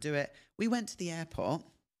push on, we'll do it. We went to the airport.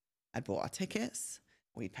 I'd bought our tickets.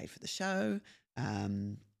 We paid for the show.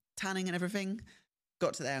 Tanning and everything.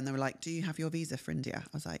 Got to there and they were like, do you have your visa for India? I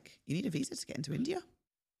was like, you need a visa to get into India?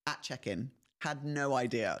 At check-in. Had no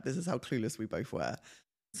idea. This is how clueless we both were.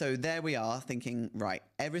 So there we are thinking, right,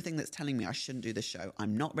 everything that's telling me I shouldn't do this show.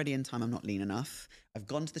 I'm not ready in time. I'm not lean enough. I've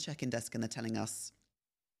gone to the check-in desk and they're telling us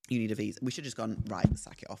you need a visa. We should have just gone, right,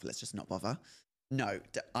 sack it off. Let's just not bother. No,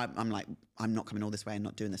 I'm like, I'm not coming all this way and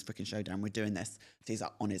not doing this freaking showdown. We're doing this. He's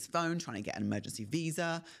on his phone trying to get an emergency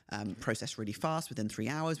visa, processed really fast within 3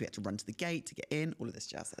 hours. We had to run to the gate to get in, all of this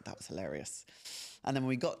jazz. That was hilarious. And then when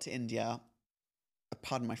we got to India,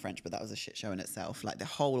 pardon my French, but that was a shit show in itself. Like the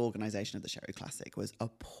whole organization of the Sherry Classic was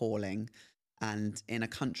appalling. And in a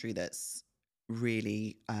country that's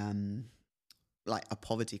really like a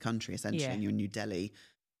poverty country, essentially, and you're in New Delhi,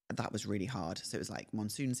 that was really hard. So it was like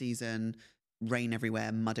monsoon season, rain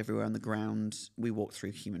everywhere, mud everywhere on the ground. We walked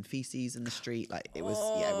through human feces in the street. Like it was,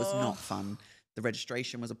 it was not fun. The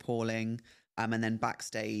registration was appalling. And then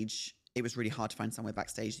backstage, it was really hard to find somewhere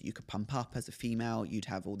backstage that you could pump up as a female. You'd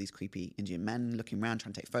have all these creepy Indian men looking around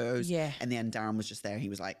trying to take photos. Yeah. In the end, Darren was just there. He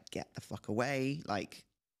was like, get the fuck away. Like,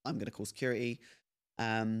 I'm going to call security.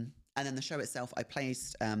 And then the show itself, I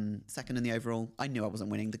placed second in the overall. I knew I wasn't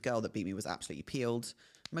winning. The girl that beat me was absolutely peeled,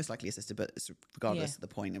 most likely assisted, but regardless of the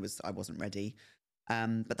point, I wasn't ready.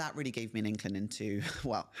 But that really gave me an inkling into,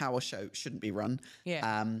 well, how a show shouldn't be run.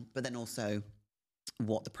 Yeah. But then also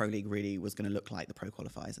what the Pro League really was going to look like, the pro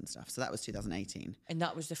qualifiers and stuff. So that was 2018. And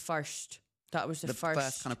that was the first. That was the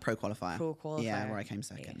first kind of pro qualifier. Pro qualifier. Yeah, where I came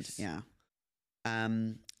second. Yes. Yeah.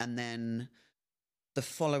 And then the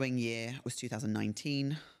following year was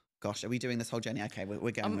 2019. Gosh, are we doing this whole journey? Okay,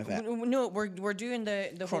 we're going with it. No, we're doing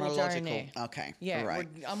the whole journey. Okay, yeah, right.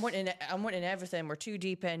 I'm wanting everything. We're too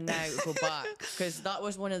deep in now to go back because that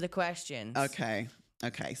was one of the questions. Okay.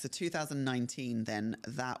 So 2019, then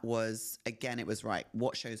that was again. It was right.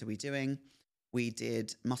 What shows are we doing? We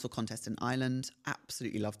did Muscle Contest in Ireland.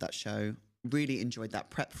 Absolutely loved that show. Really enjoyed that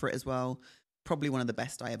prep for it as well. Probably one of the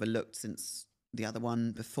best I ever looked since the other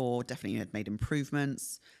one before. Definitely had made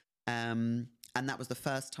improvements. And that was the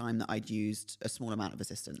first time that I'd used a small amount of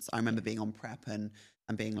assistance. I remember being on prep and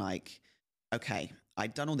being like, okay,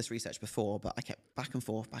 I'd done all this research before, but I kept back and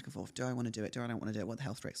forth. Do I want to do it? Do I don't want to do it? What the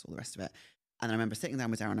health risks, all the rest of it. And I remember sitting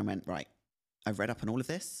down with Darren and I went, right, I've read up on all of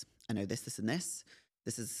this. I know this, and this.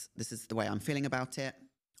 This is the way I'm feeling about it.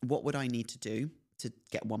 What would I need to do to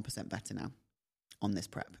get 1% better now on this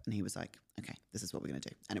prep? And he was like, okay, this is what we're going to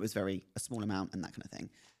do. And it was a small amount and that kind of thing.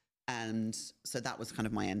 And so that was kind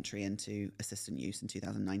of my entry into assistant use in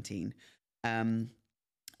 2019. Then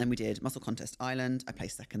we did Muscle Contest Ireland. I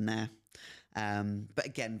placed second there. But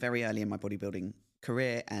again, very early in my bodybuilding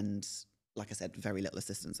career. And like I said, very little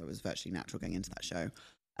assistance. I was virtually natural going into that show.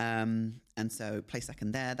 And so placed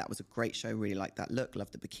second there. That was a great show. Really liked that look.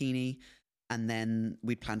 Loved the bikini. And then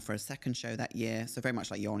we'd planned for a second show that year. So very much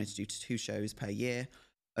like you wanted to do 2 shows per year.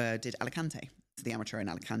 Did Alicante. The amateur in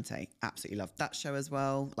Alicante. Absolutely loved that show as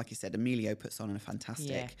well. Like you said, Emilio puts on a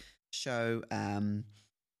fantastic show. And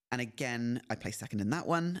again, I placed second in that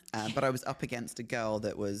one. But I was up against a girl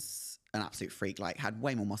that was an absolute freak, like had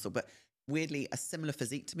way more muscle, but weirdly a similar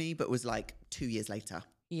physique to me, but was like 2 years later.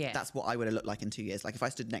 Yeah. That's what I would have looked like in 2 years. Like if I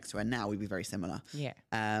stood next to her now, we'd be very similar. Yeah.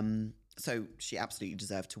 So she absolutely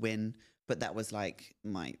deserved to win. But that was like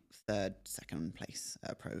my second place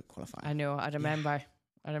pro qualifier. I know. I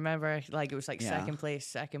remember like it was like second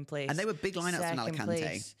place. And they were big lineups in Alicante.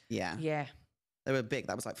 Place. Yeah. Yeah. They were big.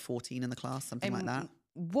 That was like 14 in the class, something like that.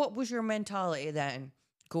 What was your mentality then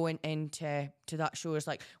going into that show? Is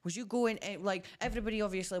like, was you going in, like everybody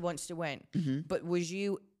obviously wants to win, but was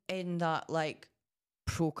you in that like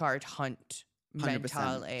pro card hunt 100%.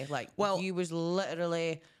 Mentality? Like, well, you was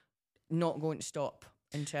literally not going to stop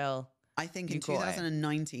until I think in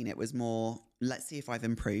 2019 it was more, let's see if I've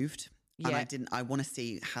improved. Yeah. And I want to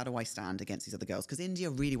see how do I stand against these other girls? Because India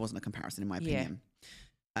really wasn't a comparison in my opinion.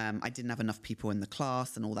 I didn't have enough people in the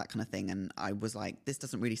class and all that kind of thing. And I was like, this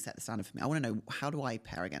doesn't really set the standard for me. I want to know, how do I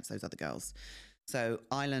pair against those other girls? So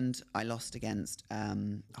Ireland, I lost against, I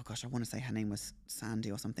want to say her name was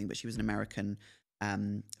Sandy or something, but she was an American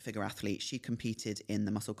figure athlete. She competed in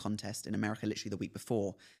the muscle contest in America literally the week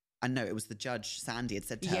before. And no, it was the judge, Sandy, had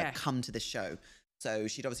said to her, come to this show. So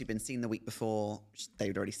she'd obviously been seen the week before.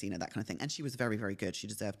 They'd already seen her, that kind of thing. And she was very, very good. She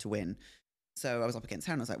deserved to win. So I was up against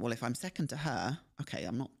her and I was like, well, if I'm second to her, okay,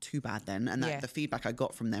 I'm not too bad then. And the feedback I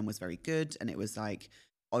got from them was very good. And it was like,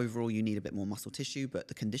 overall, you need a bit more muscle tissue, but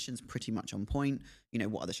the condition's pretty much on point. You know,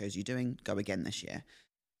 what other shows are you doing? Go again this year.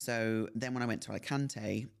 So then when I went to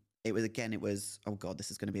Alicante, it was, oh God,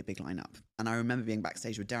 this is going to be a big lineup. And I remember being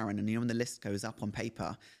backstage with Darren and, you know, when the list goes up on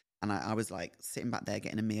paper, and I was like sitting back there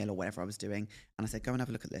getting a meal or whatever I was doing. And I said, go and have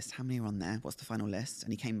a look at the list. How many are on there? What's the final list?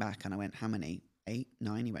 And he came back and I went, how many? 8,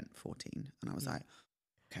 9? He went 14. And I was like,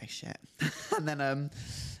 okay, shit. And then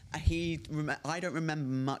I don't remember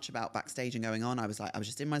much about backstage and going on. I was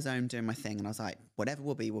just in my zone doing my thing. And I was like, whatever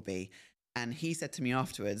will be, will be. And he said to me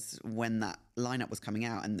afterwards, when that lineup was coming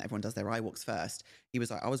out and everyone does their eye walks first, he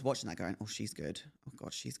was like, I was watching that going, oh, she's good. Oh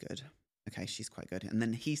God, she's good. Okay, she's quite good. And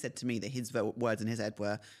then he said to me that his words in his head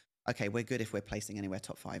were, okay, we're good if we're placing anywhere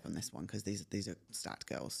top 5 on this one because these are stacked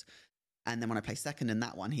girls. And then when I placed second in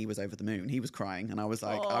that one, he was over the moon. He was crying. And I was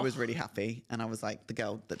like, I was really happy. And I was like, the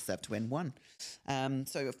girl that deserved to win won.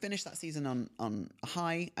 So I finished that season on a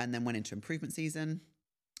high and then went into improvement season.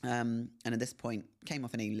 And at this point, came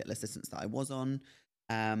off any little assistance that I was on.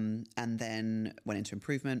 And then went into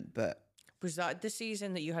improvement. But was that the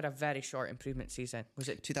season that you had a very short improvement season? Was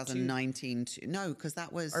it 2019? No, because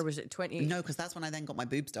that was... Or was it 20? No, because that's when I then got my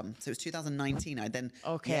boobs done. So it was 2019. I then...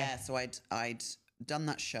 Okay. Yeah, so I'd done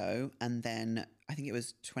that show, and then I think it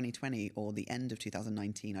was 2020 or the end of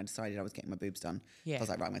 2019, I decided I was getting my boobs done. Yeah. So I was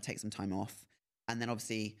like, right, I'm going to take some time off. And then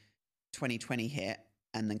obviously 2020 hit,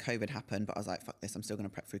 and then COVID happened, but I was like, fuck this, I'm still going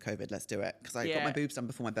to prep through COVID. Let's do it. Because I got my boobs done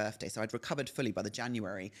before my birthday. So I'd recovered fully by the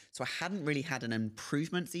January. So I hadn't really had an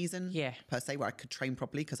improvement season per se where I could train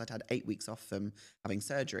properly because I'd had 8 weeks off from having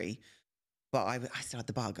surgery. But I still had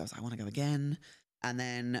the bug. I was like, I want to go again. And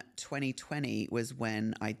then 2020 was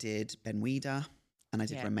when I did Ben Weider and I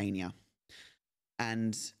did Romania.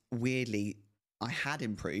 And weirdly, I had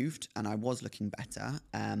improved and I was looking better.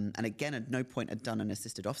 And again, at no point had done an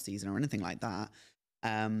assisted off season or anything like that.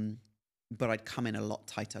 But I'd come in a lot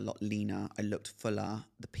tighter, a lot leaner. I looked fuller.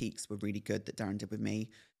 The peaks were really good that Darren did with me.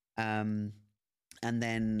 And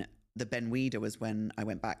then the Ben Weider was when I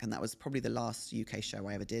went back, and that was probably the last UK show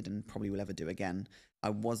I ever did and probably will ever do again. I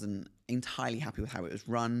wasn't entirely happy with how it was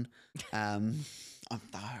run.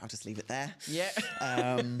 I'll just leave it there. Yeah.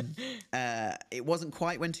 It wasn't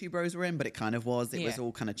quite when Two Bros were in, but it kind of was. It was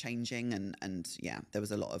all kind of changing, and yeah, there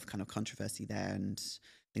was a lot of kind of controversy there and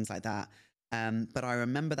things like that. But I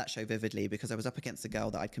remember that show vividly because I was up against a girl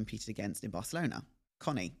that I'd competed against in Barcelona,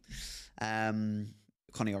 Connie.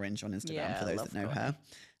 Connie Orange on Instagram, for those that know her.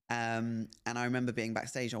 And I remember being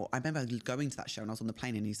backstage, or I remember going to that show and I was on the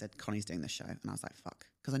plane and he said, Connie's doing this show. And I was like, fuck,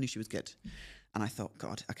 because I knew she was good. And I thought,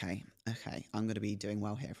 God, okay, I'm going to be doing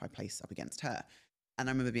well here if I place up against her. And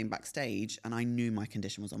I remember being backstage and I knew my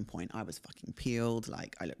condition was on point. I was fucking peeled.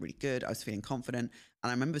 Like, I looked really good. I was feeling confident. And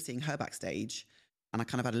I remember seeing her backstage and I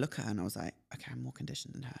kind of had a look at her and I was like, okay, I'm more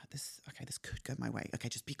conditioned than her. This could go my way. Okay,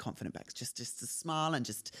 just be confident, Bex. Just smile and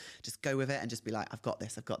just go with it and just be like, I've got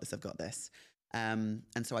this. And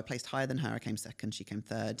so I placed higher than her. I came second, she came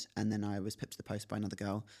third. And then I was pipped to the post by another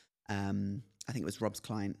girl. I think it was Rob's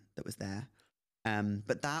client that was there.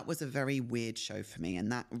 But that was a very weird show for me.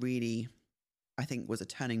 And that really, I think, was a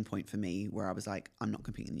turning point for me where I was like, I'm not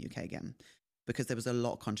competing in the UK again. Because there was a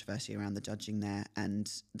lot of controversy around the judging there. And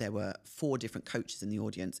there were 4 different coaches in the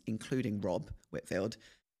audience, including Rob Whitfield,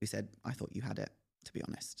 who said, I thought you had it, to be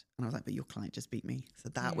honest. And I was like, but your client just beat me. So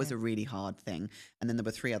that was a really hard thing. And then there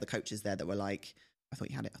were 3 other coaches there that were like, I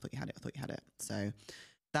thought you had it. So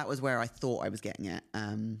that was where I thought I was getting it.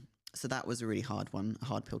 So that was a really hard one, a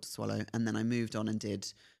hard pill to swallow. And then I moved on and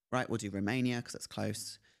did, right, we'll do Romania because it's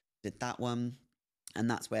close. Did that one. And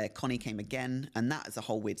that's where Connie came again. And that is a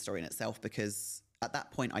whole weird story in itself because at that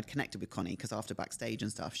point I'd connected with Connie because after backstage and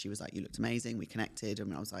stuff, she was like, you looked amazing. We connected.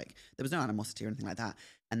 And I was like, there was no animosity or anything like that.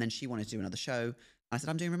 And then she wanted to do another show. I said,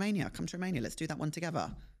 I'm doing Romania. Come to Romania. Let's do that one together.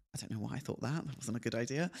 I don't know why I thought that. That wasn't a good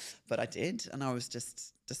idea. But I did. And I was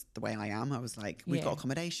just the way I am. I was like, we've got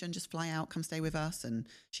accommodation. Just fly out. Come stay with us. And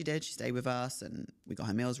she did. She stayed with us. And we got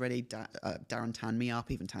her meals ready. Darren tanned me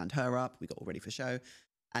up, even tanned her up. We got all ready for show.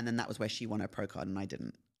 And then that was where she won her pro card and I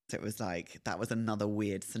didn't. So it was like, that was another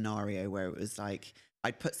weird scenario where it was like,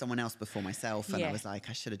 I'd put someone else before myself and I was like,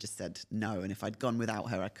 I should have just said no. And if I'd gone without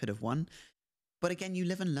her, I could have won. But again, you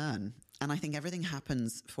live and learn. And I think everything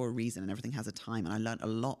happens for a reason and everything has a time. And I learned a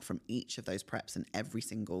lot from each of those preps and every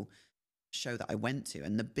single show that I went to.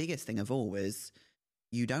 And the biggest thing of all was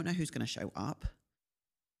you don't know who's going to show up.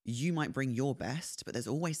 You might bring your best, but there's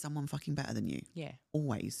always someone fucking better than you. Yeah.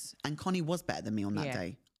 Always. And Connie was better than me on that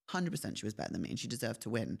day. 100% she was better than me and she deserved to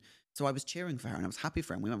win. So I was cheering for her and I was happy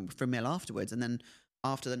for her. And we went for a meal afterwards. And then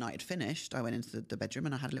after the night had finished, I went into the bedroom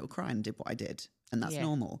and I had a little cry and did what I did. And that's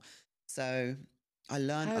normal. So I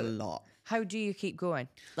learned a lot. How do you keep going?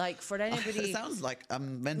 Like for anybody... It sounds like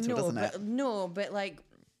I'm mental, doesn't it? No, but like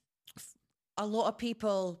a lot of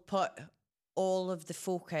people put all of the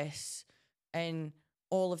focus and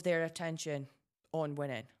all of their attention on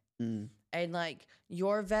winning. And like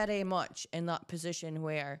you're very much in that position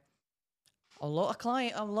where a lot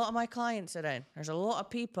of my clients are in. There's a lot of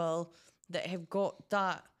people that have got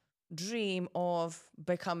that dream of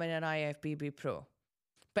becoming an IFBB pro.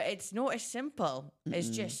 But it's not as simple as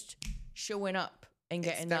just showing up and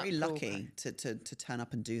getting that. It's very lucky to turn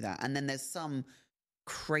up and do that. And then there's some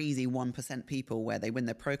crazy 1% people where they win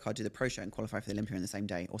their pro card, do the pro show and qualify for the Olympia in the same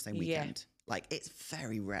day or same weekend. Like it's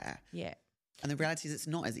very rare. Yeah. And the reality is it's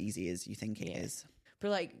not as easy as you think it is.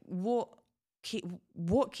 But like what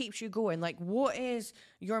what keeps you going? Like, what is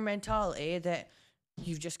your mentality that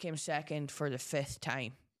you've just came second for the 5th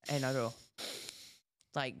time in a row?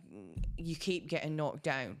 Like, you keep getting knocked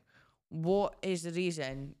down. What is the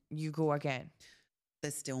reason you go again?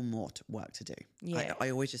 There's still more work to do. Yeah. I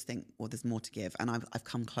always just think, well, there's more to give. And I've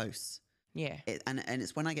come close. Yeah. And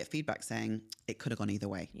it's when I get feedback saying it could have gone either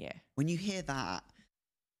way. Yeah. When you hear that,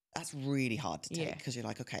 that's really hard to take Yeah. because you're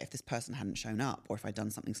like, okay, if this person hadn't shown up or if I'd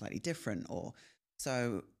done something slightly different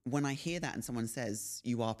so when I hear that and someone says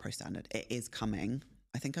you are pro standard, it is coming,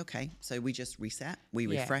 I think, okay, so we just reset, we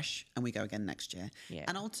refresh and we go again next year. Yeah.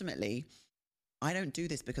 And ultimately, I don't do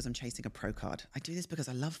this because I'm chasing a pro card. I do this because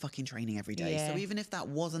I love fucking training every day. Yeah. So even if that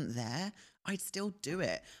wasn't there, I'd still do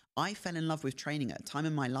it. I fell in love with training at a time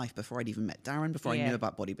in my life before I'd even met Darren, before I knew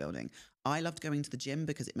about bodybuilding. I loved going to the gym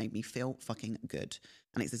because it made me feel fucking good.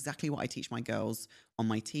 And it's exactly what I teach my girls on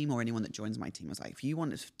my team or anyone that joins my team. I was like, if you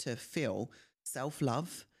want to feel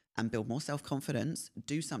self-love and build more self-confidence,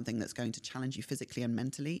 do something that's going to challenge you physically and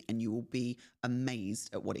mentally, and you will be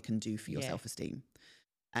amazed at what it can do for your self-esteem.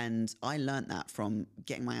 And I learned that from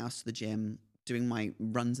getting my ass to the gym, doing my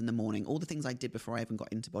runs in the morning, all the things I did before I even got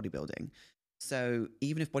into bodybuilding. So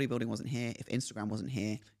even if bodybuilding wasn't here, if Instagram wasn't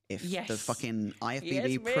here, if the fucking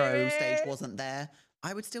IFBB pro stage wasn't there,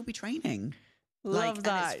 I would still be training. Love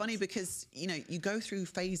that. And it's funny because, you know, you go through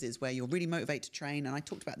phases where you're really motivated to train. And I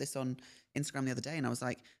talked about this on Instagram the other day and I was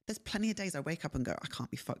like, there's plenty of days I wake up and go, I can't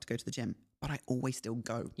be fucked to go to the gym, but I always still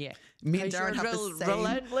go. Yeah. Me and Darren have the same.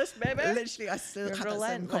 Relentless, baby. Literally, I still have that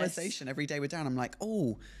same conversation every day with Darren. I'm like,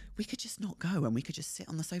 oh, we could just not go and we could just sit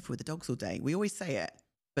on the sofa with the dogs all day. We always say it.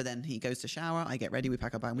 But then he goes to shower, I get ready, we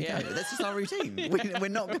pack our bag and we go. That's just our routine. We're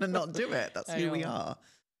not going to not do it. That's who we are.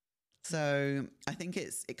 So I think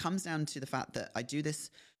it comes down to the fact that I do this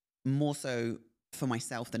more so for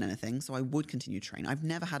myself than anything. So I would continue to train. I've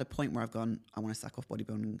never had a point where I've gone, I want to sack off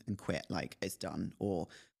bodybuilding and quit, like it's done. Or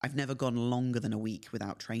I've never gone longer than a week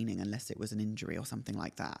without training unless it was an injury or something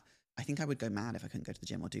like that. I think I would go mad if I couldn't go to the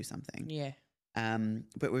gym or do something. Yeah.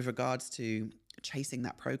 But with regards to chasing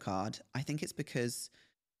that pro card, I think it's because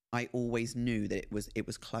I always knew that it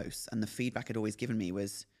was close. And the feedback had always given me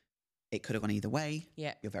was, it could have gone either way.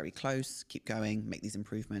 Yeah. You're very close. Keep going. Make these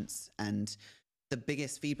improvements. And the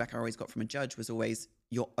biggest feedback I always got from a judge was always,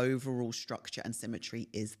 your overall structure and symmetry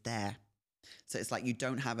is there. So it's like you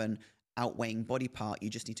don't have an outweighing body part. You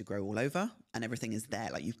just need to grow all over and everything is there.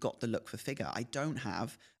 Like you've got the look for figure. I don't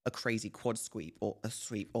have a crazy quad sweep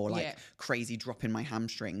or like crazy drop in my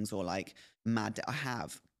hamstrings or like mad. I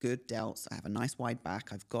have good delts. I have a nice wide back.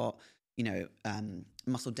 I've got, you know,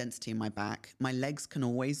 muscle density in my back. My legs can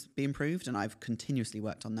always be improved and I've continuously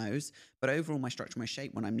worked on those. But overall, my structure, my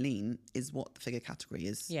shape when I'm lean is what the figure category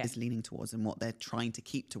is leaning towards and what they're trying to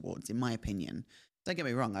keep towards, in my opinion. Don't get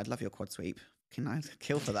me wrong, I'd love your quad sweep. Can I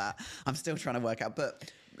kill for that? I'm still trying to work out.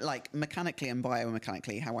 But like mechanically and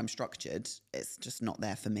biomechanically, how I'm structured, it's just not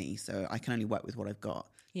there for me. So I can only work with what I've got.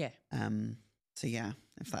 Yeah. So yeah,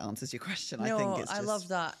 if that answers your question, No, I think it's just... I love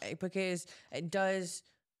that because it does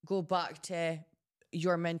go back to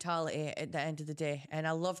your mentality at the end of the day. And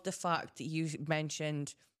I love the fact that you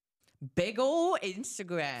mentioned big ol'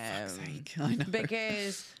 Instagram. Fuck's sake, I know.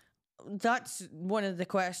 Because that's one of the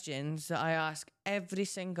questions that I ask every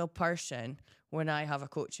single person when I have a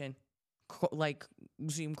coaching like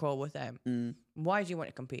Zoom call with them. Why do you want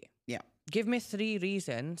to compete? Yeah. Give me 3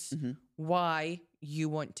 reasons why you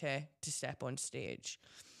want to step on stage.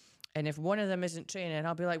 And if one of them isn't training,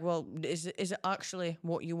 I'll be like, well, is it actually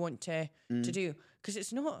what you want to do? Because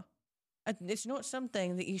it's not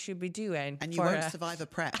something that you should be doing. And you won't survive a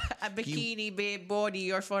prep. A bikini babe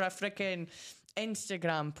body or for a freaking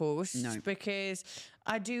Instagram post. No. Because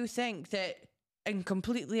I do think that, and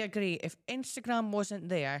completely agree, if Instagram wasn't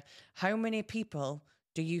there, how many people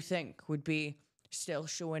do you think would be still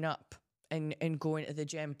showing up and going to the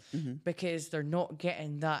gym? Because they're not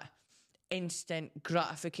getting that instant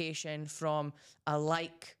gratification from a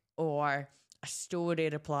like or a story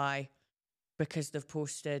reply because they've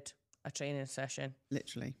posted a training session.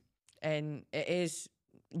 Literally. And it is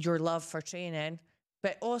your love for training,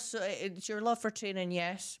 but also it's your love for training,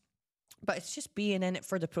 yes, but it's just being in it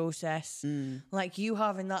for the process. Like you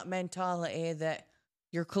having that mentality that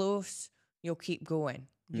you're close, you'll keep going.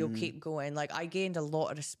 You'll keep going. Like I gained a lot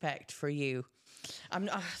of respect for you.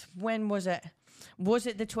 When was it? Was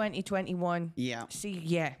it the 2021? Yeah. See,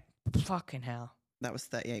 yeah. Fucking hell. That was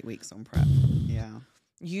 38 weeks on prep. Yeah.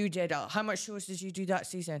 You did. How much shows did you do that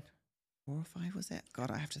season? 4 or 5, was it? God,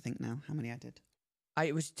 I have to think now how many I did.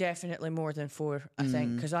 It was definitely more than 4, I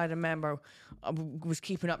think, because I remember was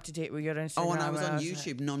keeping up to date with your Instagram. Oh, and I was on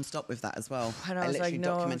YouTube non-stop with that as well. And I was literally like,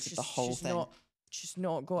 no, documented the whole thing. She's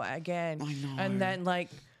not got it again. I know. And then like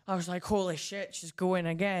I was like, holy shit, she's going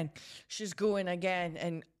again. She's going again.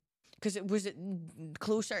 And because it was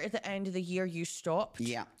closer to the end of the year you stopped.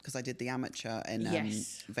 Yeah, because I did the amateur in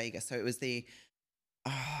Vegas. So it was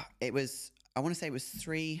I want to say it was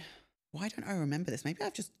 3. Why don't I remember this? Maybe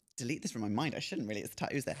I've just deleted this from my mind. I shouldn't really. It's the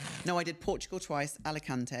tattoos there. No, I did Portugal twice,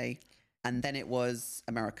 Alicante, and then it was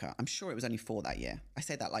America. I'm sure it was only 4 that year. I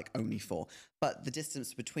say that like only 4. But the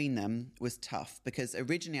distance between them was tough because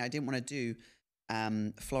originally I didn't want to do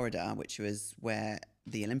Florida, which was where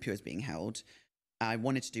the Olympia was being held. I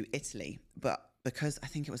wanted to do Italy, but because I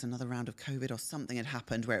think it was another round of COVID or something had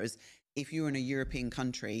happened where it was, if you were in a European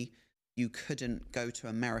country, you couldn't go to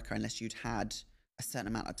America unless you'd had a certain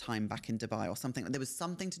amount of time back in Dubai or something. There was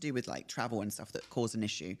something to do with like travel and stuff that caused an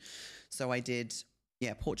issue. So I did,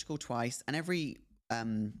 Portugal twice, and every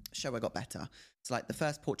show I got better. So like the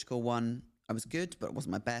first Portugal one, I was good, but it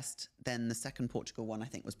wasn't my best. Then the second Portugal one, I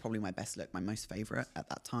think was probably my best look, my most favorite at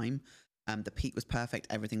that time. The peak was perfect.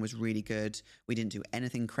 Everything was really good. We didn't do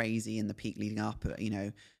anything crazy in the peak leading up.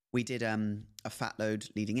 We did a fat load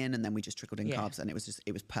leading in, and then we just trickled in carbs, and it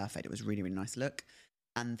was perfect. It was really, really nice look.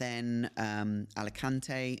 And then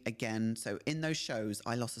Alicante again. So in those shows,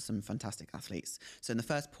 I lost to some fantastic athletes. So in the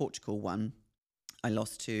first Portugal one, I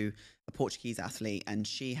lost to a Portuguese athlete, and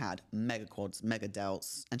she had mega quads, mega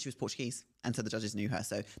delts, and she was Portuguese. And so the judges knew her.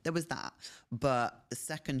 So there was that. But the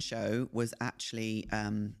second show was actually,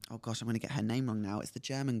 oh gosh, I'm going to get her name wrong now. It's the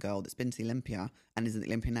German girl that's been to the Olympia and is at the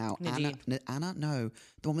Olympia now. Nadine. Anna? No.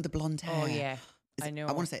 The one with the blonde hair. Oh, yeah. I know.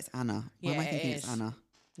 I want to say it's Anna. Why am I thinking it's Anna?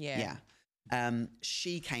 Yeah.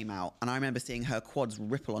 She came out, and I remember seeing her quads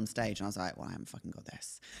ripple on stage, and I was like, well, I haven't fucking got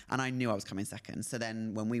this. And I knew I was coming second. So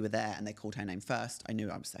then when we were there and they called her name first, I knew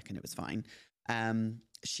I was second. It was fine.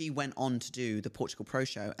 She went on to do the Portugal Pro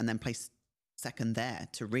Show and then placed second there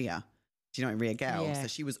to Ria. Do you know Ria Gale? Yeah. So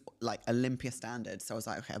she was like Olympia standard. So I was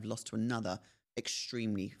like, okay, I've lost to another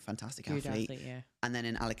extremely fantastic athlete. Yeah. And then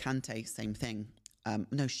in Alicante, same thing.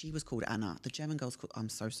 No, she was called Anna. The German girl's called, I'm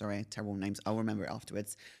so sorry, terrible names. I'll remember it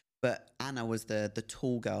afterwards. But Anna was the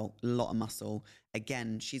tall girl, a lot of muscle.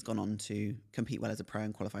 Again, she's gone on to compete well as a pro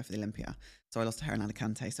and qualify for the Olympia. So I lost to her in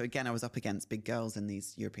Alicante. So again, I was up against big girls in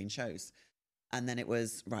these European shows. And then it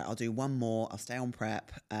was, right, I'll do one more. I'll stay on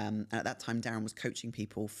prep. And at that time, Darren was coaching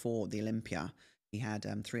people for the Olympia. He had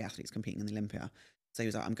 3 athletes competing in the Olympia. So he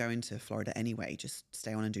was like, I'm going to Florida anyway. Just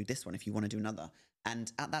stay on and do this one if you want to do another.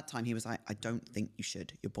 And at that time, he was like, I don't think you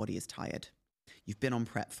should. Your body is tired. You've been on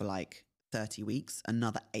prep for like 30 weeks,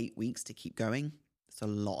 another 8 weeks to keep going. It's a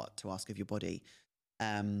lot to ask of your body.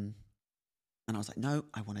 And I was like, no,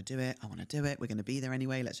 I want to do it. We're going to be there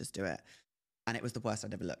anyway. Let's just do it. And it was the worst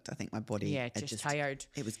I'd ever looked. I think my body just tired.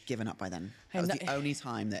 It was given up by then. That was the only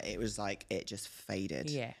time that it was like, it just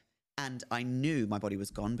faded. Yeah. And I knew my body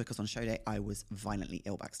was gone because on show day, I was violently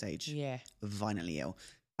ill backstage. Yeah. Violently ill.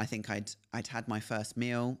 I think I'd had my first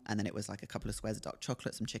meal, and then it was like a couple of squares of dark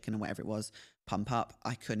chocolate, some chicken and whatever it was, pump up.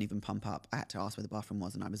 I couldn't even pump up. I had to ask where the bathroom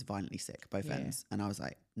was, and I was violently sick, both ends. And I was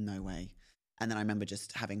like, no way. And then I remember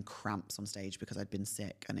just having cramps on stage because I'd been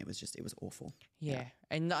sick, and it was awful. Yeah.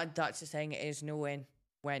 And that's the thing, it is knowing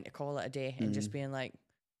when to call it a day and just being like,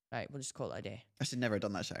 right, we'll just call it a day. I should never have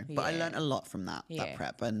done that show. But I learned a lot from that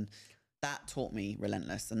prep. And that taught me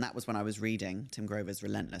relentless. And that was when I was reading Tim Grover's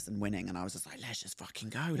Relentless and winning. And I was just like, let's just fucking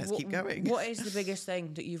go. Let's keep going. What is the biggest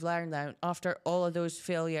thing that you've learned now after all of those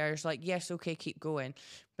failures? Like, yes, okay, keep going.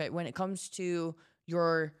 But when it comes to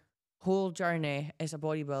your whole journey as a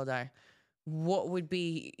bodybuilder, what would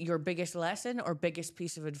be your biggest lesson or biggest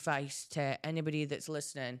piece of advice to anybody that's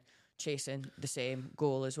listening, chasing the same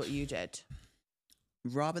goal as what you did?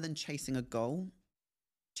 Rather than chasing a goal,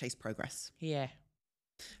 chase progress. Yeah.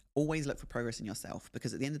 Always look for progress in yourself,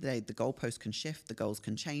 because at the end of the day, the goalpost can shift, the goals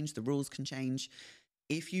can change, the rules can change.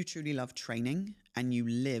 If you truly love training and you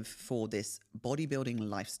live for this bodybuilding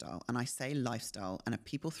lifestyle, and I say lifestyle, and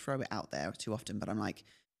people throw it out there too often, but I'm like,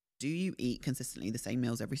 do you eat consistently the same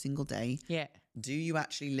meals every single day? Yeah. Do you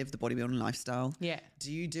actually live the bodybuilding lifestyle? Yeah.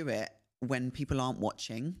 Do you do it when people aren't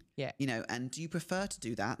watching? Yeah. You know, and do you prefer to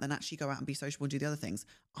do that than actually go out and be sociable and do the other things?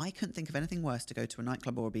 I couldn't think of anything worse to go to a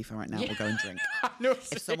nightclub or a beef right now or go and drink.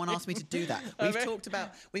 If someone asked me to do that,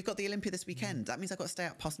 we've got the Olympia this weekend. That means I've got to stay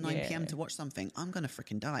up past 9 p.m. to watch something. I'm going to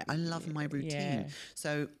freaking die. I love my routine. Yeah.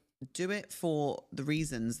 So do it for the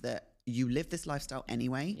reasons that you live this lifestyle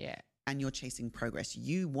anyway. Yeah. And you're chasing progress.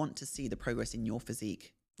 You want to see the progress in your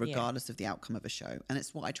physique regardless of the outcome of a show. And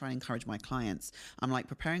it's what I try and encourage my clients. I'm like,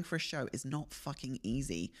 preparing for a show is not fucking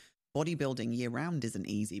easy. Bodybuilding year round isn't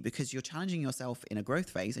easy because you're challenging yourself in a growth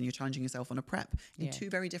phase and you're challenging yourself on a prep in two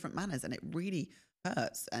very different manners. And it really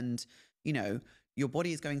hurts. And, you know, your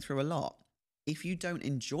body is going through a lot. If you don't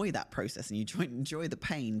enjoy that process and you don't enjoy the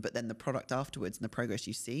pain, but then the product afterwards and the progress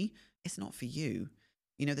you see, it's not for you.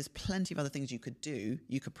 You know, there's plenty of other things you could do.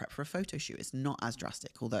 You could prep for a photo shoot. It's not as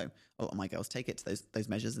drastic, although a lot of my girls take it to those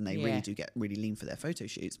measures and they really do get really lean for their photo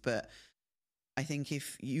shoots. But I think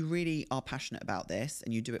if you really are passionate about this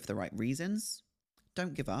and you do it for the right reasons,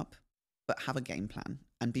 don't give up, but have a game plan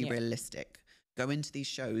and be realistic. Go into these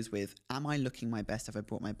shows with, am I looking my best? Have I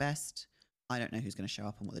brought my best? I don't know who's going to show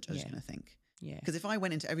up and what the judge is going to think. Yeah. Because if I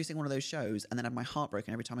went into every single one of those shows and then had my heart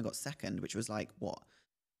broken every time I got second, which was like, what,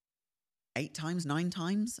 8 times, 9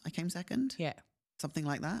 times I came second? Yeah. Something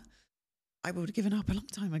like that. I would have given up a long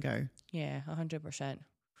time ago. Yeah, 100%.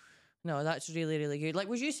 No, that's really, really good. Like,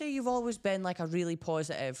 would you say you've always been like a really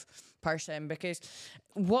positive person? Because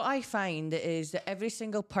what I find is that every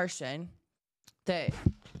single person that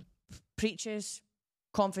preaches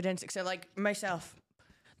confidence, except like myself,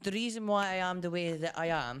 the reason why I am the way that I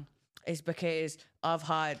am is because I've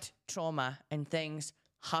had trauma and things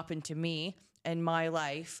happen to me in my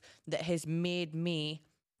life that has made me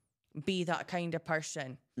be that kind of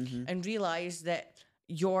person and realize that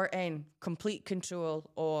you're in complete control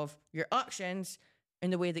of your actions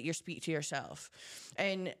and the way that you speak to yourself.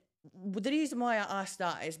 And the reason why I asked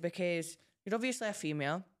that is because you're obviously a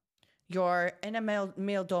female, you're in a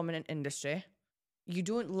male dominant industry, you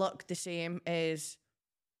don't look the same as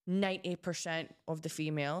 90% of the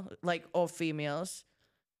females.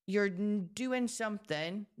 You're doing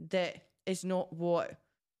something that is not what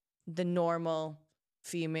the normal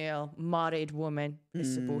female married woman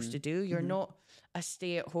is supposed to do. You're not a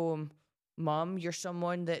stay-at-home mom. You're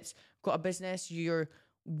someone that's got a business. You're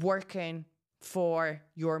working for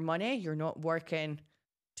your money. You're not working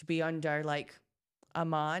to be under like a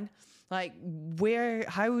man. Like,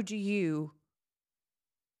 how do you,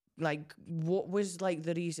 like, what was like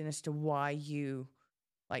the reason as to why you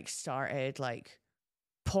like started like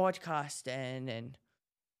podcasting and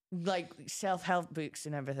like self-help books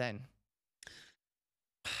and everything?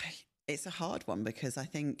 It's a hard one because I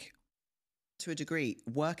think to a degree,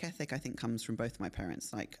 work ethic, I think, comes from both of my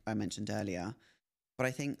parents, like I mentioned earlier. But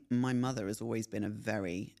I think my mother has always been a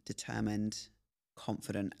very determined,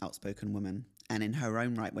 confident, outspoken woman. And in her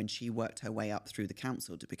own right, when she worked her way up through the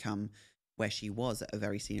council to become where she was at a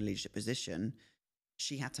very senior leadership position,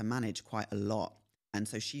 she had to manage quite a lot. And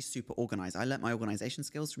so she's super organized. I learnt my organization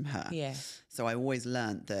skills from her. Yeah. So I always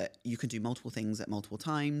learnt that you can do multiple things at multiple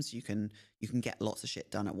times. You can get lots of shit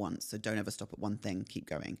done at once. So don't ever stop at one thing. Keep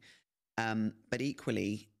going. But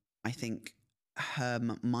equally, I think her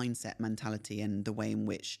mindset, mentality, and the way in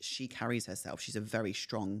which she carries herself, she's a very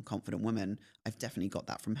strong, confident woman. I've definitely got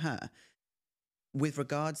that from her. With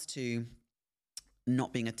regards to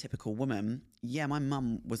not being a typical woman, yeah, my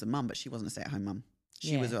mum was a mum, but she wasn't a stay-at-home mum.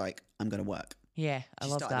 She was like, I'm going to work. Yeah, I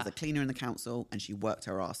love that. She started as a cleaner in the council and she worked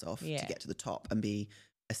her ass off to get to the top and be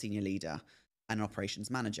a senior leader and an operations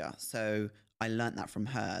manager. So I learnt that from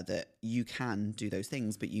her, that you can do those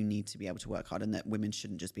things, but you need to be able to work hard and that women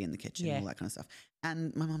shouldn't just be in the kitchen and all that kind of stuff.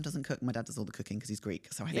 And my mum doesn't cook. My dad does all the cooking because he's Greek.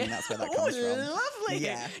 So I think that's where that comes from. Lovely.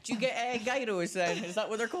 Yeah. Do you get gyros then? Is that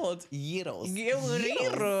what they're called? Gyros.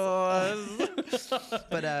 Gyros.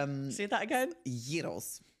 But say that again.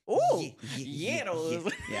 Gyros. Oh,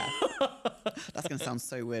 gyros. Yeah. That's going to sound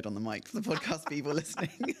so weird on the mic for the podcast people listening.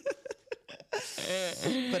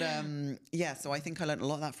 But yeah, so I think I learned a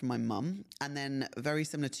lot of that from my mum. And then very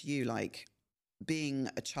similar to you, like being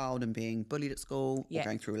a child and being bullied at school or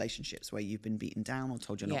going through relationships where you've been beaten down or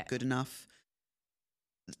told you're not good enough.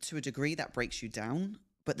 To a degree, that breaks you down,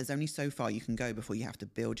 but there's only so far you can go before you have to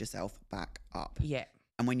build yourself back up. Yeah.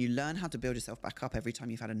 And when you learn how to build yourself back up every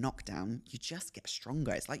time you've had a knockdown, you just get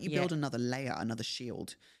stronger. It's like you build another layer, another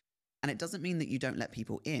shield. And it doesn't mean that you don't let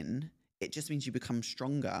people in. It just means you become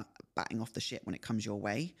stronger batting off the shit when it comes your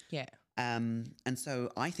way. Yeah. And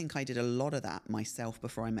so I think I did a lot of that myself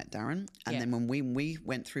before I met Darren. And then when we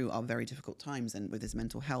went through our very difficult times and with his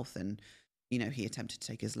mental health and, you know, he attempted to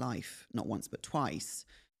take his life, not once but twice,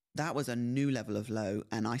 that was a new level of low.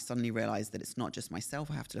 And I suddenly realized that it's not just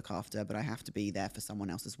myself I have to look after, but I have to be there for someone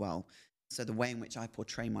else as well. So the way in which I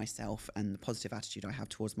portray myself and the positive attitude I have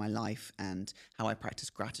towards my life and how I practice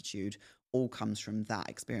gratitude all comes from that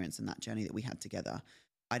experience and that journey that we had together.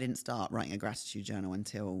 I didn't start writing a gratitude journal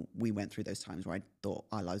until we went through those times where I thought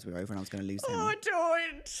our lives were over and I was going to lose him. Oh,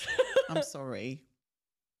 don't. I'm sorry.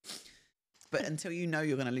 But until you know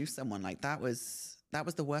you're going to lose someone, like that was that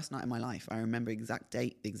was the worst night of my life. I remember exact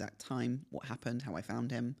date, the exact time, what happened, how I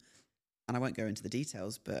found him. And I won't go into the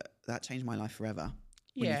details, but that changed my life forever.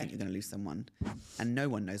 When you think you're going to lose someone. And no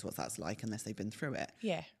one knows what that's like unless they've been through it.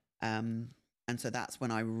 Yeah. And so that's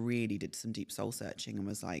when I really did some deep soul searching and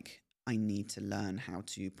was like, I need to learn how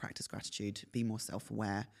to practice gratitude, be more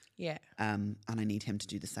self-aware. Yeah. And I need him to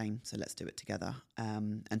do the same. So let's do it together.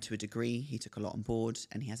 And to a degree, he took a lot on board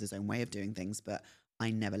and he has his own way of doing things, but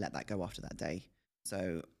I never let that go after that day.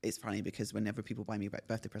 So it's funny because whenever people buy me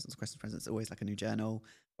birthday presents or Christmas presents, it's always like a new journal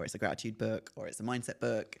or it's a gratitude book or it's a mindset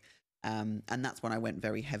book. And that's when I went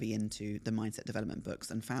very heavy into the mindset development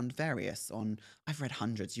books and found various on, I've read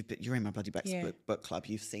hundreds. You're in my bloody book club.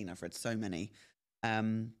 You've seen, I've read so many. But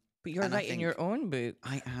you're writing your own book.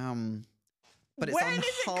 I am. But it's when on is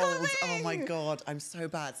hold. It oh my God. I'm so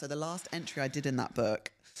bad. So the last entry I did in that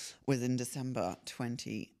book was in December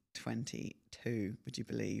 2022. Would you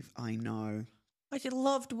believe? I know. I just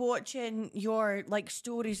loved watching your like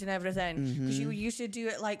stories and everything because you used to do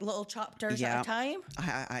it like little chapters at a time.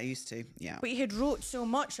 I used to, yeah. But you had wrote so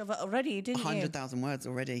much of it already, didn't you? 100,000 words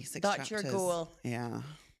already, 6 That's chapters. your goal. Yeah.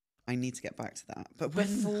 I need to get back to that. But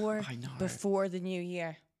before the new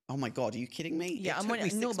year. Oh my God, are you kidding me? Yeah, it took me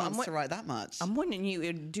 6 months to write that much. I'm wanting you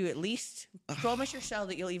to do at least. Promise yourself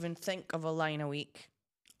that you'll even think of a line a week.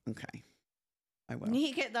 Okay. I will. You need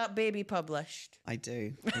to get that baby published. I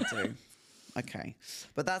do. Okay,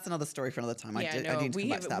 but that's another story for another time. Yeah, I need to come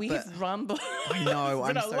back to that. We have rambled. I know.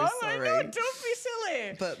 I'm so sorry. I know, don't be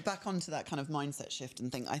silly. But back onto that kind of mindset shift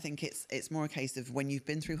and thing. I think it's more a case of when you've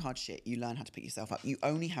been through hard shit, you learn how to pick yourself up. You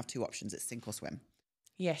only have 2 options: it's sink or swim.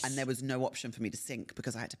 Yes. And there was no option for me to sink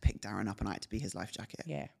because I had to pick Darren up and I had to be his life jacket.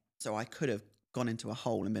 Yeah. So I could have gone into a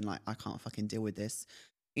hole and been like, I can't fucking deal with this.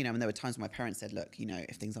 You know, and there were times when my parents said, look, you know,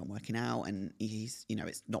 if things aren't working out and he's, you know,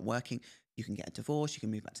 it's not working, you can get a divorce, you can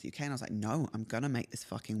move back to the UK. And I was like, no, I'm going to make this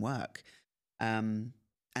fucking work. And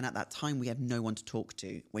at that time, we had no one to talk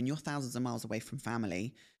to. When you're thousands of miles away from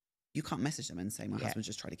family, you can't message them and say, my husband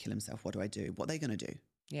just tried to kill himself. What do I do? What are they going to do?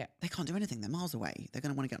 Yeah. They can't do anything. They're miles away. They're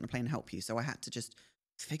going to want to get on a plane and help you. So I had to just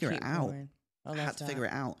figure it out. I had to figure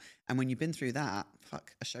it out. And when you've been through that,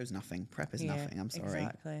 fuck, a show's nothing. Prep is nothing. I'm sorry.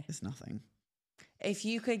 Exactly. It's nothing. If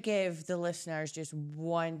you could give the listeners just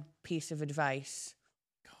one piece of advice,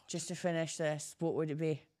 just to finish this, what would it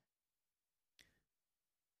be?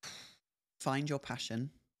 Find your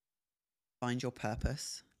passion. Find your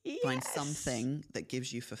purpose. Yes. Find something that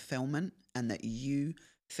gives you fulfillment and that you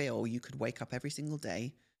feel you could wake up every single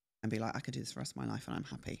day and be like, I could do this for the rest of my life and I'm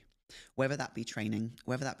happy. Whether that be training,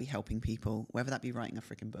 whether that be helping people, whether that be writing a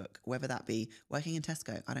freaking book, whether that be working in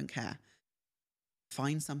Tesco, I don't care.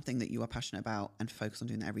 Find something that you are passionate about and focus on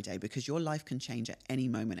doing that every day because your life can change at any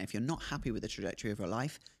moment. If you're not happy with the trajectory of your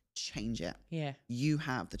life, change it. Yeah. You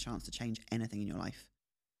have the chance to change anything in your life.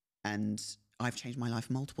 And I've changed my life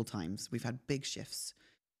multiple times. We've had big shifts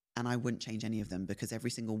and I wouldn't change any of them because every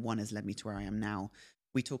single one has led me to where I am now.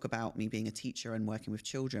 We talk about me being a teacher and working with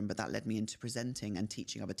children, but that led me into presenting and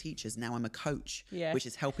teaching other teachers. Now I'm a coach, which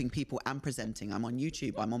is helping people and presenting. I'm on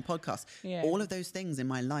YouTube, I'm on podcasts. Yeah. All of those things in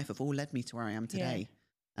my life have all led me to where I am today.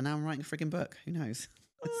 Yeah. And now I'm writing a frigging book. Who knows?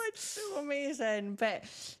 Oh, it's so amazing. But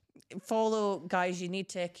follow, guys, you need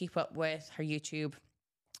to keep up with her YouTube.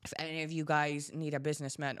 If any of you guys need a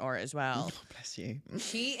business mentor as well. Oh, bless you.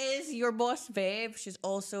 She is your boss, babe. She's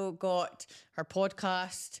also got her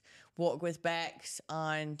podcast, Walk with Bex,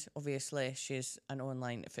 and obviously she's an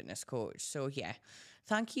online fitness coach. So yeah,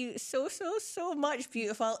 thank you so much,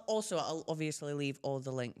 beautiful. Also, I'll obviously leave all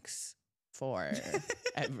the links for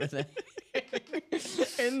everything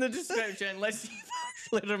in the description. Let's see if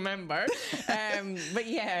I actually remember. But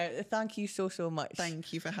yeah, thank you so much.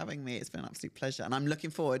 Thank you for having me. It's been an absolute pleasure. And I'm looking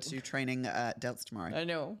forward to training Delts tomorrow. I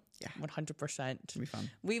know. Yeah. 100%. It'll be fun.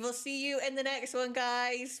 We will see you in the next one,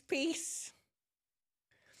 guys. Peace.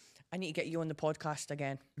 I need to get you on the podcast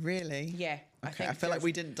again. Really? Yeah. Okay. I feel like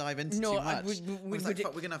we didn't dive into too much. We're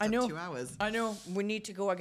going to have 2 hours. I know. We need to go again.